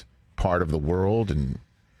this part of the world, and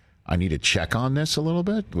I need to check on this a little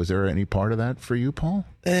bit? Was there any part of that for you, Paul?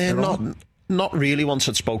 Not really. Once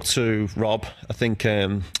I spoke to Rob, I think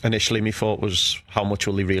initially my thought was, how much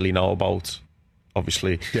will he really know about,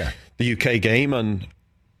 obviously, the UK game and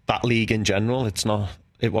that league in general?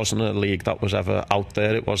 It wasn't a league that was ever out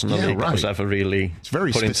there. It wasn't a league that was ever really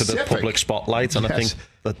put into the public spotlight. And I think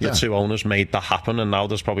that the two owners made that happen. And now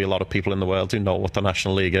there's probably a lot of people in the world who know what the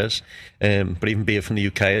National League is. But even being from the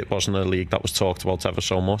UK, it wasn't a league that was talked about ever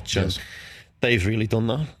so much. Yes. And they've really done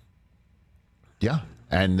that. Yeah.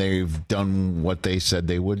 And they've done what they said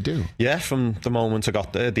they would do. Yeah, from the moment I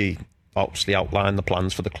got there, they obviously outlined the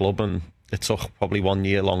plans for the club, and it took probably 1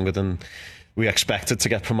 year longer than we expected to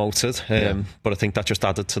get promoted. But I think that just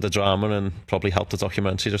added to the drama and probably helped the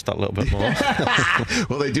documentary just that little bit more.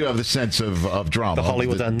 Well, they do have the sense of drama. The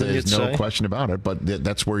Hollywood ending, there's no question about it. But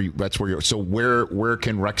that's where you're. So where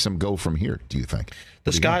can Wrexham go from here, do you think?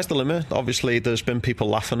 The sky's the limit. Obviously, there's been people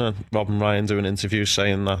laughing at Rob and Ryan doing interviews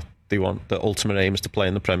saying that they want, the ultimate aim is to play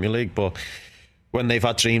in the Premier League, but when they've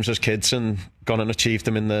had dreams as kids and gone and achieved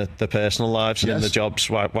them in their personal lives and in the jobs,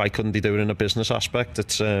 why couldn't they do it in a business aspect?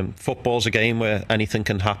 It's football's a game where anything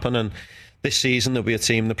can happen, and this season there'll be a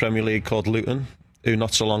team in the Premier League called Luton, who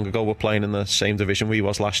not so long ago were playing in the same division we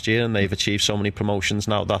was last year, and they've achieved so many promotions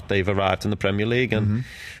now that they've arrived in the Premier League. And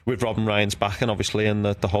with Rob and Ryan's back, and obviously in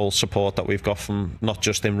the whole support that we've got from not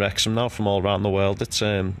just in Wrexham now, from all around the world, it's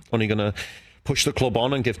only going to push the club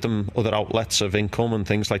on and give them other outlets of income and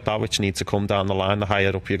things like that, which need to come down the line the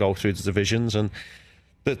higher up you go through the divisions. And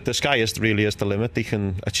the sky really is the limit. They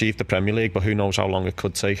can achieve the Premier League, but who knows how long it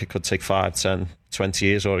could take. It could take 5, 10, 20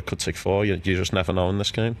 years, or it could take 4. You just never know in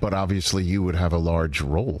this game. But obviously you would have a large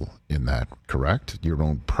role in that, correct? Your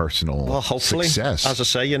own personal success. As I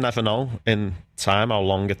say, you never know in time how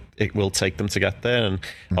long it will take them to get there. And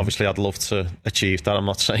obviously I'd love to achieve that. I'm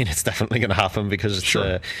not saying it's definitely going to happen, because it's,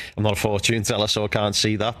 I'm not a fortune teller, so I can't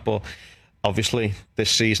see that. But obviously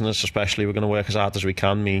this season especially, we're going to work as hard as we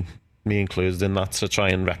can, me included in that, to try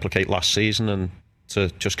and replicate last season and to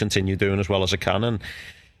just continue doing as well as I can. And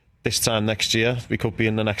this time next year we could be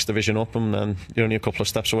in the next division up, and then you're only a couple of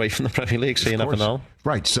steps away from the Premier League, so you never know.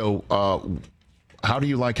 Right. So how do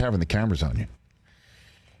you like having the cameras on you?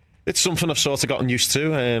 It's something I've sort of gotten used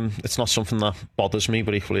to. It's not something that bothers me,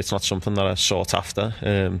 but equally it's not something that I sought after.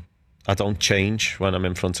 I don't change when I'm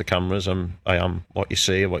in front of cameras. I am what you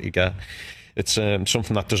see or what you get. It's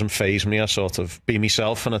something that doesn't faze me. I sort of be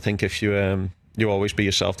myself, and I think if you always be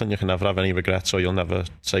yourself, then you can never have any regrets, or you'll never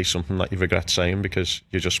say something that you regret saying, because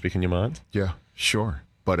you're just speaking your mind. Yeah, sure.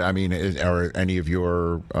 But I mean, are any of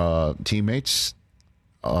your teammates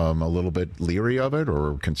a little bit leery of it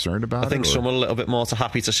or concerned about it? I think some are a little bit more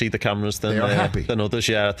happy to see the cameras than others.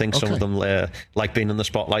 Yeah, I think some of them like being in the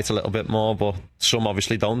spotlight a little bit more, but some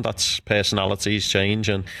obviously don't. That's personalities change,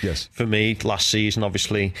 and for me, last season,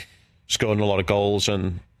 obviously scoring a lot of goals,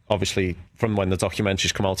 and obviously from when the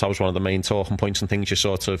documentaries come out, I was one of the main talking points and things. You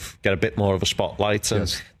sort of get a bit more of a spotlight and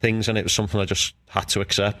things, and it was something I just had to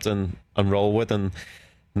accept and roll with. And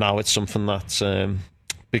now it's something that's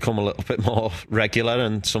become a little bit more regular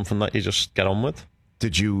and something that you just get on with.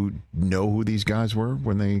 Did you know who these guys were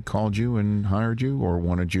when they called you and hired you or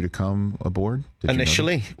wanted you to come aboard?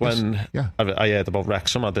 Initially, when I heard about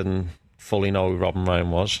Wrexham, I didn't fully know who Rob and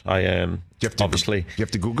Ryan was. You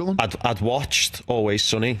have to Google him? I'd watched Always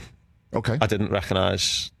Sunny. Okay. I didn't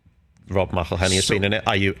recognise Rob McElhenney as being in it.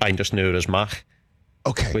 I just knew it as Mac.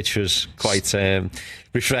 Okay. Which was quite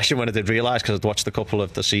refreshing when I did realise, because I'd watched a couple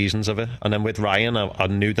of the seasons of it. And then with Ryan, I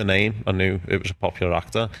knew the name. I knew it was a popular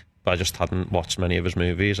actor, but I just hadn't watched many of his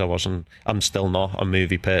movies. I'm still not a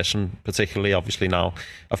movie person, particularly. Obviously now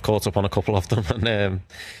I've caught up on a couple of them and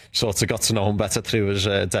sort of got to know him better through his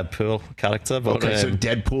Deadpool character. But, so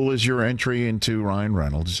Deadpool is your entry into Ryan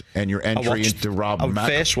Reynolds, and your entry into Rob I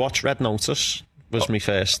first watched Red Notice. Was my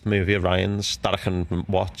first movie of Ryan's that I can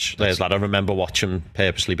watch. That I remember watching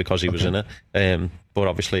purposely because he was in it. But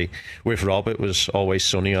obviously with Rob, it was Always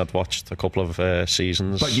Sunny. I'd watched a couple of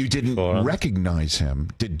seasons. But you didn't recognise him.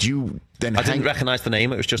 Did you then? I didn't recognise the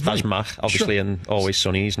name. It was just as Mac. Obviously in Always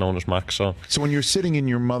Sunny, he's known as Mac. So when you're sitting in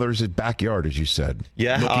your mother's backyard, as you said,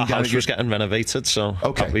 our house was getting renovated, so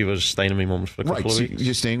we was staying in my mum's for a couple of weeks.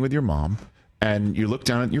 You're staying with your mom, and you look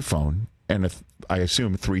down at your phone, and I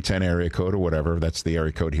assume 310 area code or whatever, that's the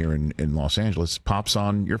area code here in Los Angeles, pops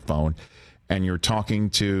on your phone, and you're talking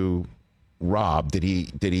to Rob. Did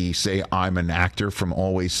he say, I'm an actor from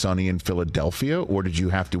Always Sunny in Philadelphia? Or did you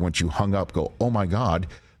have to, once you hung up, go, oh my God,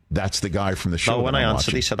 that's the guy from the show? No, when I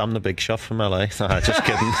answered, he said, I'm the big shot from LA. No, just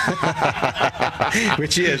kidding.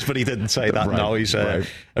 Which he is, but he didn't say that. Right, no, he's a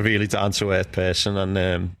really down-to-earth person,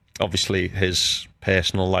 and obviously his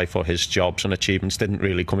personal life or his jobs and achievements didn't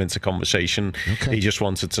really come into conversation. He just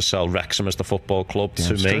wanted to sell Wrexham as the football club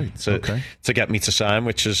to me to get me to sign,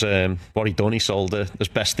 which is what he done. He sold it as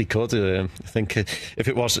best he could. I think if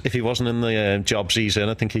he wasn't in the jobs he's in,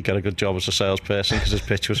 I think he'd get a good job as a salesperson, because his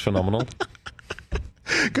pitch was phenomenal.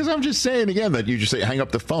 Because I'm just saying again that you just say hang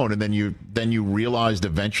up the phone, and then you realized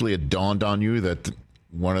eventually, it dawned on you that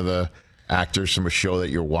one of the actors from a show that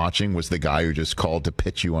you're watching was the guy who just called to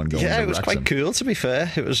pitch you on going to Wrexham. Yeah, it was quite cool, to be fair.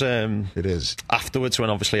 It was. It is. Afterwards, when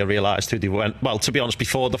obviously I realised who they went. Well, to be honest,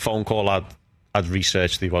 before the phone call, I'd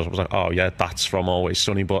researched who he was. I was like, oh yeah, that's from Always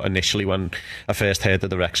Sunny. But initially, when I first heard of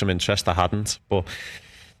the Wrexham interest, I hadn't. But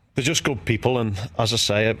they're just good people, and as I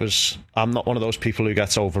say, I'm not one of those people who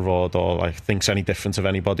gets overawed or like thinks any different of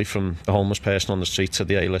anybody, from the homeless person on the street to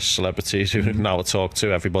the A-list celebrities who now I talk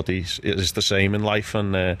to. Everybody is the same in life,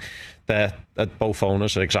 and both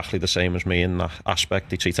owners are exactly the same as me in that aspect.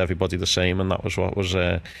 They treat everybody the same, and that was what was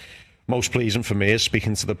most pleasing for me, is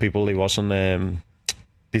speaking to the people. They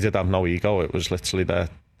did have no ego. It was literally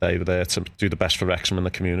they were there to do the best for Wrexham and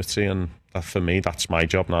the community, and for me, that's my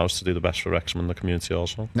job now, is to do the best for Wrexham and the community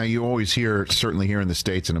also. Now, you always hear, certainly here in the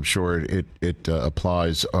States, and I'm sure it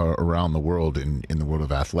applies around the world in the world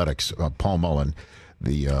of athletics, Paul Mullin,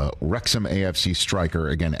 the Wrexham AFC striker.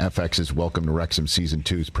 Again, FX's Welcome to Wrexham Season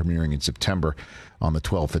 2 is premiering in September on the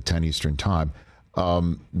 12th at 10 Eastern Time.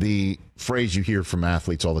 The phrase you hear from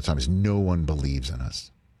athletes all the time is, no one believes in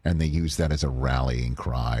us. And they use that as a rallying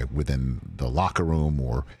cry within the locker room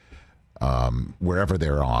or wherever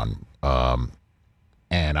they're on.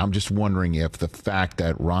 And I'm just wondering if the fact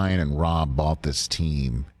that Ryan and Rob bought this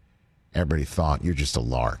team, everybody thought you're just a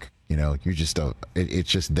lark. You know, you're just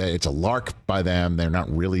it's a lark by them. They're not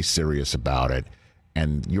really serious about it.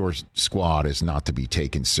 And your squad is not to be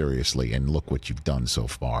taken seriously. And look what you've done so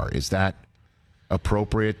far. Is that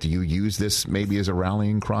appropriate? Do you use this maybe as a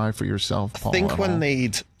rallying cry for yourself, Paul? I think when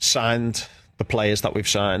they'd signed the players that we've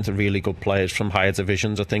signed, the really good players from higher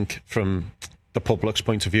divisions, I think from the public's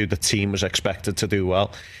point of view, the team was expected to do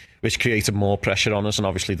well, which created more pressure on us. And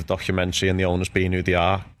obviously the documentary and the owners being who they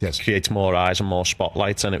are creates more eyes and more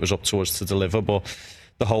spotlights, and it was up to us to deliver. But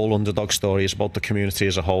the whole underdog story is about the community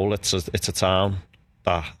as a whole. It's a town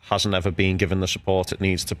that hasn't ever been given the support it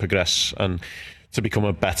needs to progress and to become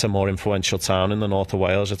a better, more influential town in the north of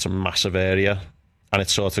Wales. It's a massive area, and it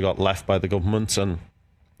sort of got left by the government, and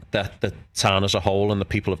that the town as a whole and the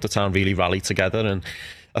people of the town really rallied together. And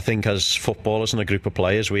I think as footballers and a group of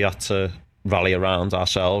players, we had to rally around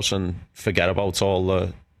ourselves and forget about all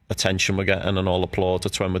the attention we're getting and all the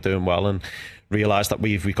plaudits when we're doing well, and realise that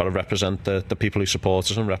we've got to represent the people who support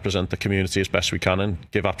us and represent the community as best we can and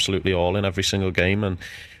give absolutely all in every single game. And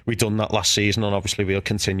we've done that last season, and obviously we'll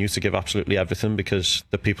continue to give absolutely everything, because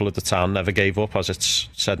the people of the town never gave up. As it's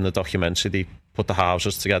said in the documentary, they put the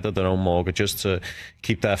houses together, their own mortgages, to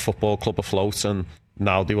keep their football club afloat. And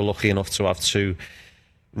now they were lucky enough to have two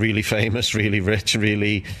really famous, really rich,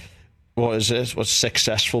 really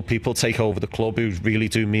successful people take over the club who really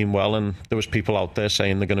do mean well. And there was people out there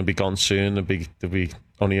saying they're going to be gone soon, there'll be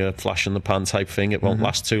only a flash in the pan type thing, it won't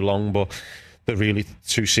last too long. But they're really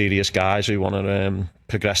two serious guys who want to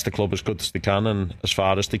progress the club as good as they can and as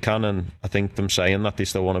far as they can. And I think them saying that they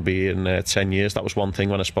still want to be in 10 years, that was one thing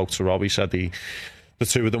when I spoke to Rob. He said the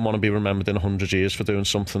two of them want to be remembered in 100 years for doing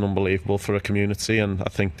something unbelievable for a community, and I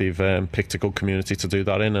think they've picked a good community to do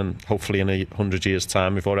that in. And hopefully in 100 years'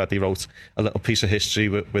 time, we've already wrote a little piece of history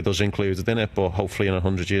with us included in it, but hopefully in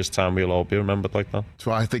 100 years' time we'll all be remembered like that. So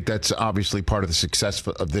I think that's obviously part of the success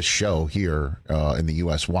of this show here in the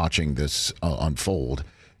U.S., watching this unfold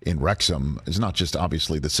in Wrexham. Is not just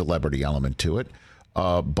obviously the celebrity element to it,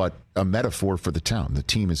 but a metaphor for the town. The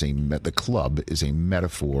team is the club is a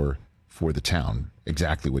metaphor for the town.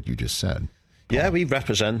 Exactly what you just said. Yeah, we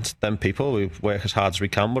represent them people. We work as hard as we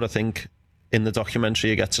can, but I think in the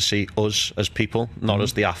documentary you get to see us as people, not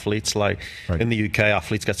as the athletes. Like in the UK,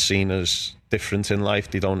 athletes get seen as different in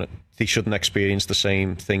life. They shouldn't experience the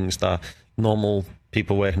same things that normal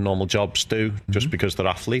people working normal jobs do just because they're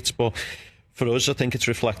athletes. But for us, I think it's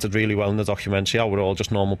reflected really well in the documentary how we're all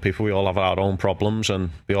just normal people. We all have our own problems,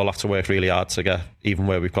 and we all have to work really hard to get even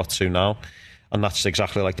where we've got to now. And that's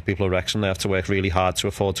exactly like the people of Wrexham. They have to work really hard to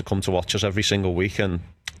afford to come to watch us every single week. And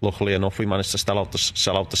luckily enough, we managed to sell out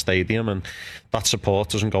the stadium. And that support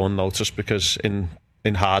doesn't go unnoticed, because in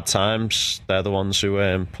hard times, they're the ones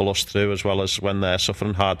who pull us through, as well as when they're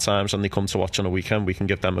suffering hard times and they come to watch on a weekend, we can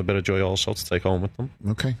give them a bit of joy also to take home with them.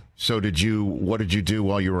 Okay. So what did you do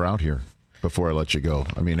while you were out here before I let you go?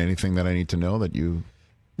 I mean, anything that I need to know that you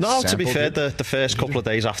No, to be fair, the first couple of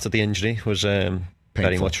days after the injury was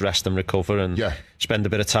very much rest and recover, and spend a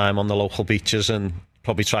bit of time on the local beaches, and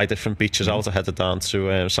probably try different beaches out. I headed down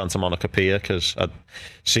to Santa Monica Pier, because I'd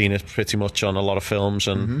seen it pretty much on a lot of films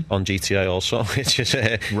and on GTA also, which is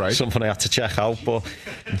something I had to check out. But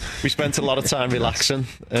we spent a lot of time relaxing,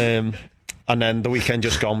 and then the weekend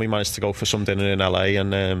just gone, we managed to go for some dinner in LA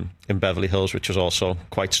and in Beverly Hills, which was also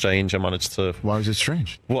quite strange. I managed to... Why was it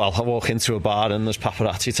strange? Well, I walk into a bar and there's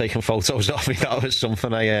paparazzi taking photos of me. That was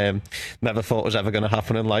something I never thought was ever going to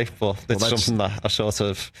happen in life, but it's something that I sort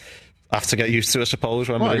of have to get used to, I suppose,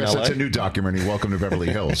 when we're in LA. I guess that's a new documentary, Welcome to Beverly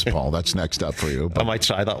Hills, Paul. That's next up for you. But I might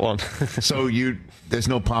try that one. So there's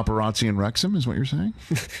no paparazzi in Wrexham, is what you're saying?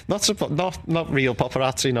 Not real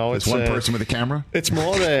paparazzi, no. It's one person with a camera? It's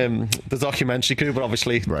more the documentary crew, but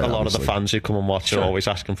obviously a lot of the fans who come and watch are always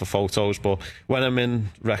asking for photos. But when I'm in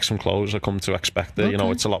Wrexham clothes, I come to expect that,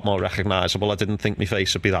 it's a lot more recognisable. I didn't think my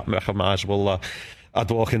face would be that recognisable. I'd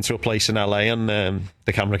walk into a place in LA and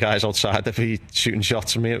the camera guys outside, they'd be shooting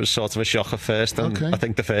shots of me. It was sort of a shock at first, and I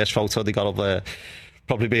think the first photo they got up there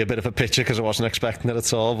probably be a bit of a picture, because I wasn't expecting it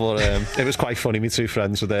at all. But it was quite funny. My two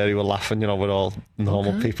friends were there who were laughing. We're all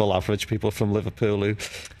normal people, average people from Liverpool, who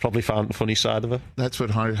probably found the funny side of it. That's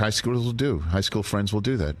what high schoolers will do. High school friends will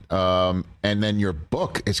do that. And then your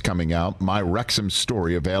book is coming out, My Wrexham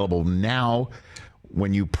Story, available now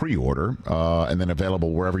when you pre-order, and then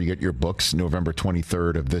available wherever you get your books, November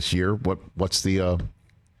 23rd of this year. What's the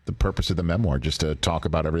the purpose of the memoir, just to talk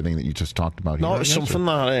about everything that you just talked about here? No, it's something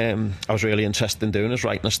that I was really interested in doing, is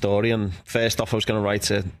writing a story. And first off, I was going to write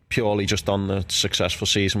it purely just on the successful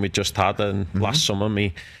season we just had. And last summer,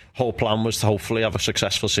 my whole plan was to hopefully have a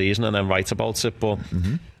successful season and then write about it. But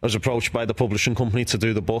I was approached by the publishing company to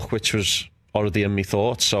do the book, which was already in my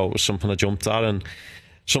thoughts. So it was something I jumped at and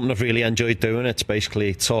something I've really enjoyed doing. It's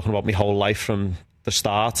basically talking about my whole life from the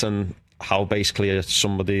start and how basically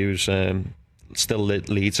somebody who's still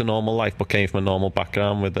leads a normal life but came from a normal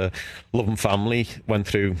background with a loving family, went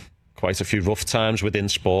through quite a few rough times within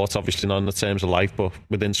sport, obviously not in the terms of life, but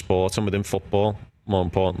within sport and within football. More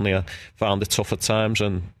importantly, I found it tough at times,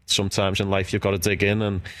 and sometimes in life you've got to dig in,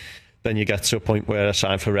 and then you get to a point where I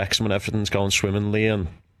signed for Wrexham and everything's going swimmingly, and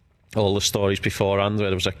all the stories beforehand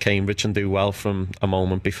where I was at Cambridge and do well from a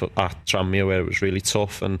moment before at Tranmere where it was really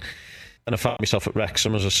tough, and I found myself at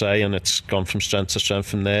Wrexham, as I say, and it's gone from strength to strength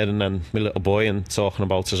from there. And then my little boy, and talking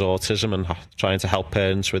about his autism and trying to help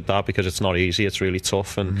parents with that, because it's not easy, it's really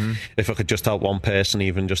tough. And if I could just help one person,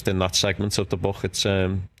 even just in that segment of the book, it's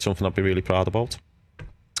something I'd be really proud about.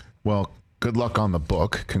 Well, good luck on the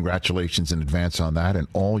book. Congratulations in advance on that and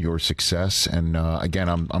all your success. And again,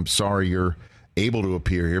 I'm sorry you're able to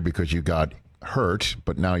appear here because you got hurt,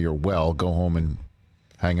 but now you're well. Go home and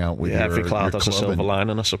hang out with your every cloud has a silver and,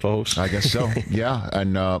 lining, I suppose. I guess so. Yeah,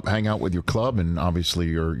 and hang out with your club and obviously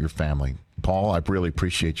your family. Paul, I really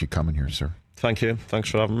appreciate you coming here, sir. Thank you. Thanks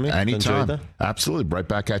for having me. Anytime. Absolutely. Right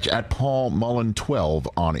back at you. At Paul Mullin 12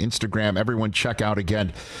 on Instagram. Everyone check out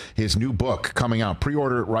again his new book coming out.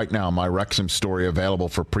 Pre-order it right now. My Wrexham Story, available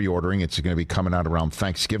for pre-ordering. It's going to be coming out around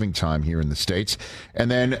Thanksgiving time here in the States.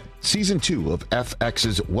 And then season 2 of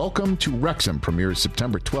FX's Welcome to Wrexham premieres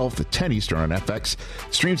September 12th at 10 Eastern on FX.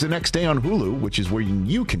 Streams the next day on Hulu, which is where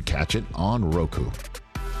you can catch it on Roku.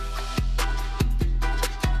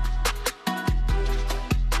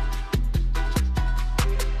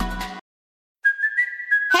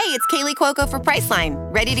 Hey, it's Kaylee Cuoco for Priceline.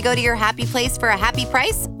 Ready to go to your happy place for a happy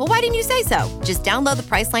price? Well, why didn't you say so? Just download the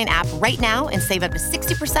Priceline app right now and save up to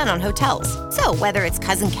 60% on hotels. So whether it's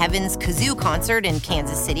Cousin Kevin's Kazoo Concert in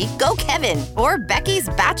Kansas City, go Kevin, or Becky's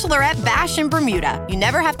Bachelorette Bash in Bermuda, you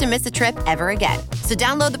never have to miss a trip ever again. So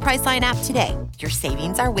download the Priceline app today. Your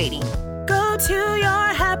savings are waiting. Go to your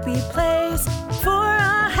happy place for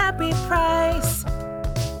a happy price.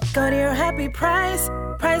 Go to your happy price,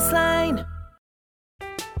 Priceline.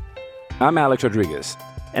 I'm Alex Rodriguez.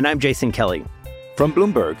 And I'm Jason Kelly. From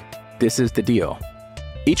Bloomberg, this is The Deal.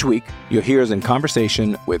 Each week, you'll hear us in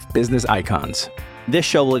conversation with business icons. This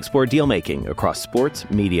show will explore deal-making across sports,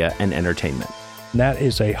 media, and entertainment. That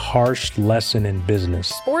is a harsh lesson in business.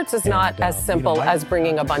 Sports is not as simple as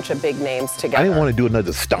bringing a bunch of big names together. I didn't want to do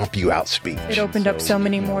another stomp you out speech. It opened up so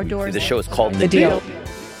many more doors. The show is called The Deal.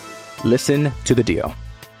 Listen to The Deal.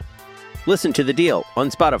 Listen to The Deal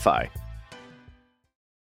on Spotify.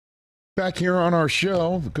 Back here on our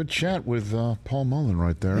show, good chat with Paul Mullin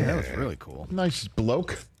right there. Yeah, that was really cool. Nice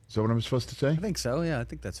bloke. Is that what I'm supposed to say? I think so, yeah. I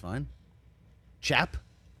think that's fine. Chap.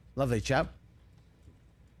 Lovely chap.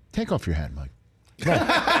 Take off your hat, Mike.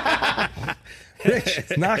 Rich,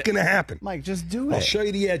 it's not going to happen. Mike, just do it. I'll show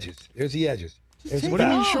you the edges. There's the edges. What do you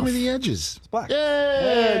mean, show me the edges? It's black.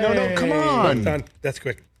 Yay! No, come on. Done. That's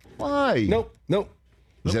quick. Why? Nope.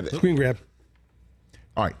 Is that screen grab?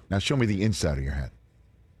 All right, now show me the inside of your hat.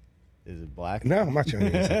 Is it black? No, I'm not showing you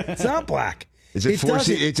the inside. It's not black. Is it four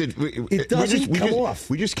seasons? It doesn't come off.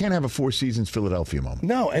 We just can't have a Four Seasons Philadelphia moment.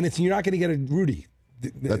 No, and you're not going to get a Rudy.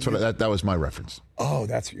 That's what that was my reference. Oh,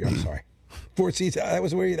 I'm sorry. Four Seasons.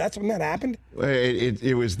 That's when that happened.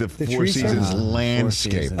 It was the Four Seasons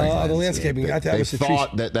landscape. Oh, the landscaping. They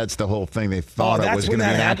thought that's the whole thing. They thought it was going to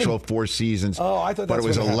be an actual Four Seasons. Oh, I thought, but it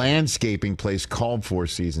was a landscaping place called Four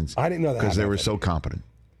Seasons. I didn't know that because they were so competent.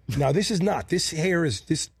 No, this is not. This hair is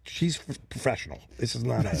this. She's professional. This is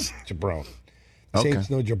not a jabron. It's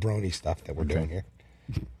no jabroni stuff that we're doing here.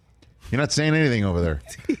 You're not saying anything over there.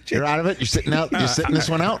 You're out of it. You're sitting out. You're sitting this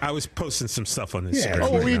one out. I was posting some stuff on Instagram. Yeah.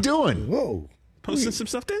 Oh, what were you doing? Whoa. Posting some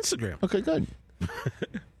stuff to Instagram. Okay, good.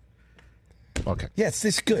 Okay. Yes,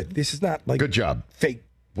 this is good. This is not like good job. Fake.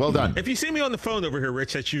 Well done. If you see me on the phone over here,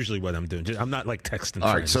 Rich, that's usually what I'm doing. I'm not like texting.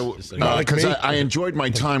 All right, so because I enjoyed my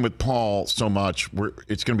time with Paul so much,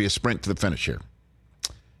 it's going to be a sprint to the finish here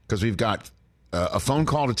because we've got a phone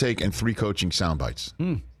call to take and 3 coaching sound bites.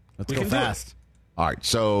 Let's go fast. All right,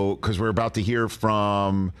 so because we're about to hear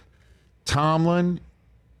from Tomlin,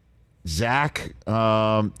 Zach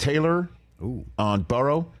Taylor on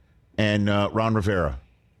Burrow, and Ron Rivera.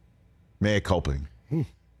 Mea culpa.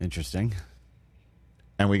 Interesting.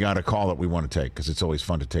 And we got a call that we want to take because it's always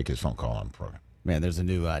fun to take his phone call on the program. Man, there's a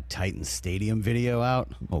new Titan Stadium video out.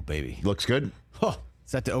 Oh, baby. Looks good. Oh,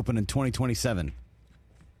 set to open in 2027.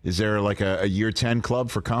 Is there like a year 10 club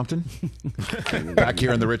for Compton? Back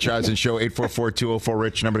here on the Rich Eisen Show,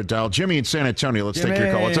 844-204-RICH, number to dial. Jimmy in San Antonio. Let's take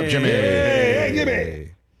your call. What's up, Jimmy? Hey,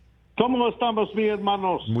 Jimmy. ¿Cómo estamos, mi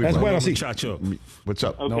hermanos? That's bueno, sí. What's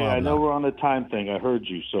up? Okay, I know we're on a time thing. I heard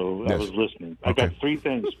you, so I was listening. I got three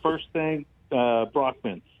things. First thing,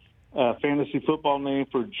 Brockman, fantasy football name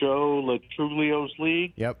for Joe Latrulio's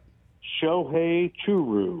league. Yep. Shohei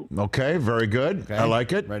Churu. Okay, very good. Okay. I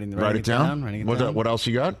like it. Write it down. What else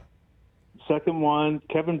you got? Second one,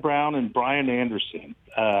 Kevin Brown and Brian Anderson.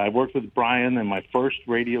 I worked with Brian in my first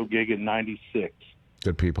radio gig in '96.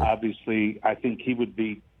 Good people. Obviously, I think he would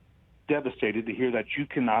be devastated to hear that you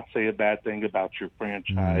cannot say a bad thing about your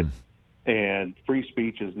franchise. And free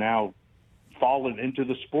speech has now fallen into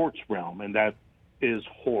the sports realm, and that is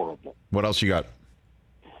horrible. What else you got?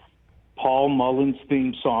 Paul Mullin's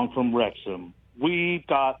theme song from Wrexham. We've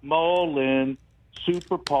got Mullin,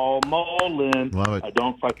 Super Paul Mullin. Love it.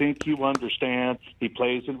 I think you understand. He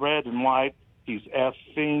plays in red and white. He's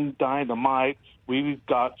effing dynamite. We've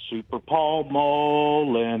got Super Paul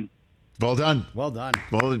Mullin. Well done. Well done.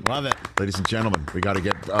 Love it, ladies and gentlemen. We got to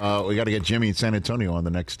get Jimmy in San Antonio on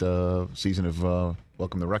the next season of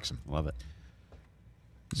Welcome to Wrexham. Love it.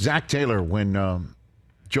 Zach Taylor, when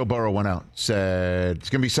Joe Burrow went out, said it's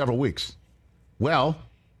going to be several weeks. Well,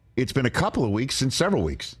 it's been a couple of weeks and several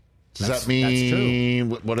weeks. Does that mean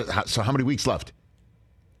that's true. So how many weeks left?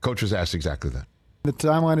 Coach was asked exactly that. The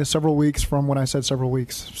timeline is several weeks from when I said several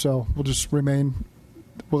weeks. So we'll just we'll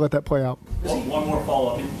let that play out. One more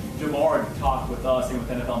follow-up. Jamar talked with us and with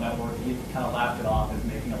NFL Network. He kind of laughed it off as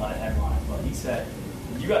making a lot of headlines. But he said,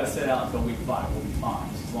 you got to sit out until week 5. We'll be fine,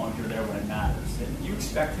 as long as you're there when it matters. And you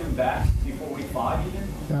expect him back before week 5 even?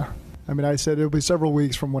 Yeah. I mean, I said it would be several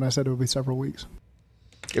weeks from when I said it would be several weeks.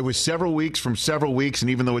 It was several weeks from several weeks,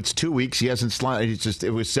 and even though it's 2 weeks, he hasn't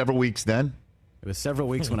it was several weeks then? It was several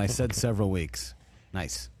weeks when I said several weeks.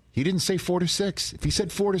 Nice. He didn't say 4 to 6. If he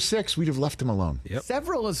said 4 to 6, we'd have left him alone. Yep.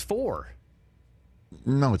 Several is 4.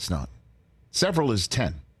 No, it's not. Several is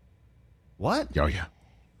 10. What? Oh, yeah.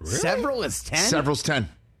 Really? Several is 10? Several's 10.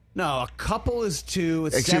 No, a couple is 2.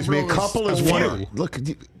 Excuse me, a couple is 1. Look,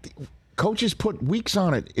 coaches put weeks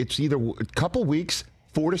on it. It's either a couple weeks,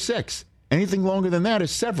 4 to 6. Anything longer than that is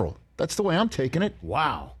several. That's the way I'm taking it.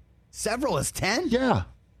 Wow. Several is 10? Yeah.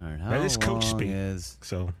 All right, that is coach speak.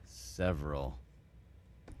 So several.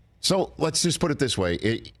 So let's just put it this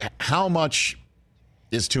way. How much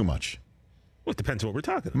is too much? Well, it depends what we're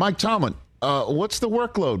talking about. Mike Tomlin, what's the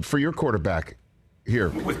workload for your quarterback here?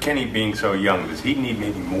 With Kenny being so young, does he need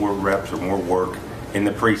maybe more reps or more work in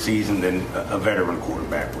the preseason than a veteran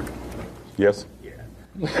quarterback would? Yes.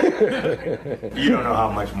 You don't know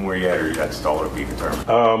how much more yet, or that's still to be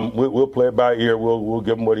determined? We'll play it by ear. We'll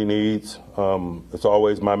give him what he needs. It's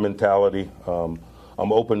always my mentality. I'm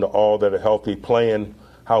open to all that are healthy. Playing,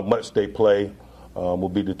 how much they play, will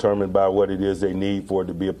be determined by what it is they need for it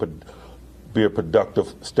to be a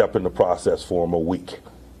productive step in the process for them a week.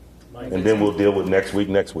 And then we'll deal with next week.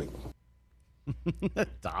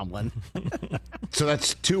 Tomlin. So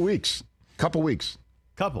that's 2 weeks. Couple weeks.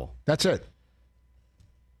 Couple. That's it.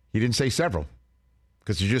 He didn't say several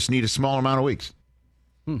because you just need a small amount of weeks.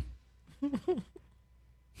 You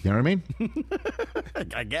know what I mean?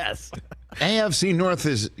 I guess. AFC North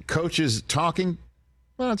is coaches talking.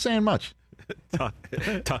 Well, not saying much.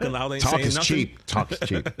 Talking loud ain't Talk saying is nothing. cheap. Talk is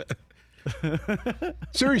cheap.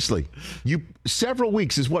 Seriously, several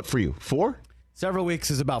weeks is what for you? 4? Several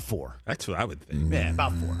weeks is about 4. That's what I would think. Yeah,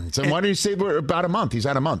 about 4. So why did you say we're about a month? He's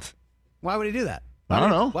at a month. Why would he do that? I don't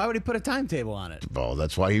know. Why would he put a timetable on it? Well,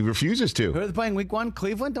 that's why he refuses to. Who are they playing week 1?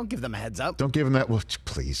 Cleveland? Don't give them a heads up. Don't give him that. Well,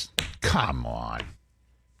 please. Come on.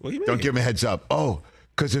 What do you mean? Don't give him a heads up. Oh,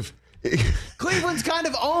 because if... Cleveland's kind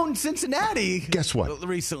of owned Cincinnati. Guess what?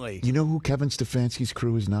 Recently. You know who Kevin Stefanski's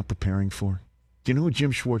crew is not preparing for? Do you know who Jim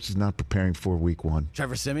Schwartz is not preparing for week 1?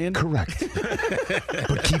 Trevor Siemian? Correct.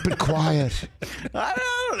 But keep it quiet. I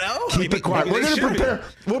don't know. Keep it quiet. We're going to prepare.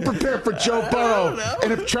 We'll prepare for Joe Burrow.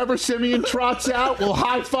 And if Trevor Siemian trots out, we'll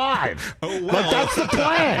high five. Oh, wow. Like, that's the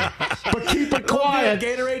plan. But keep it quiet.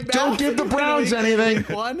 Don't give the Browns anything.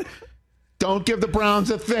 Don't give the Browns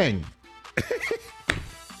a thing.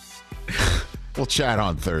 We'll chat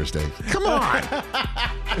on Thursday. Come on.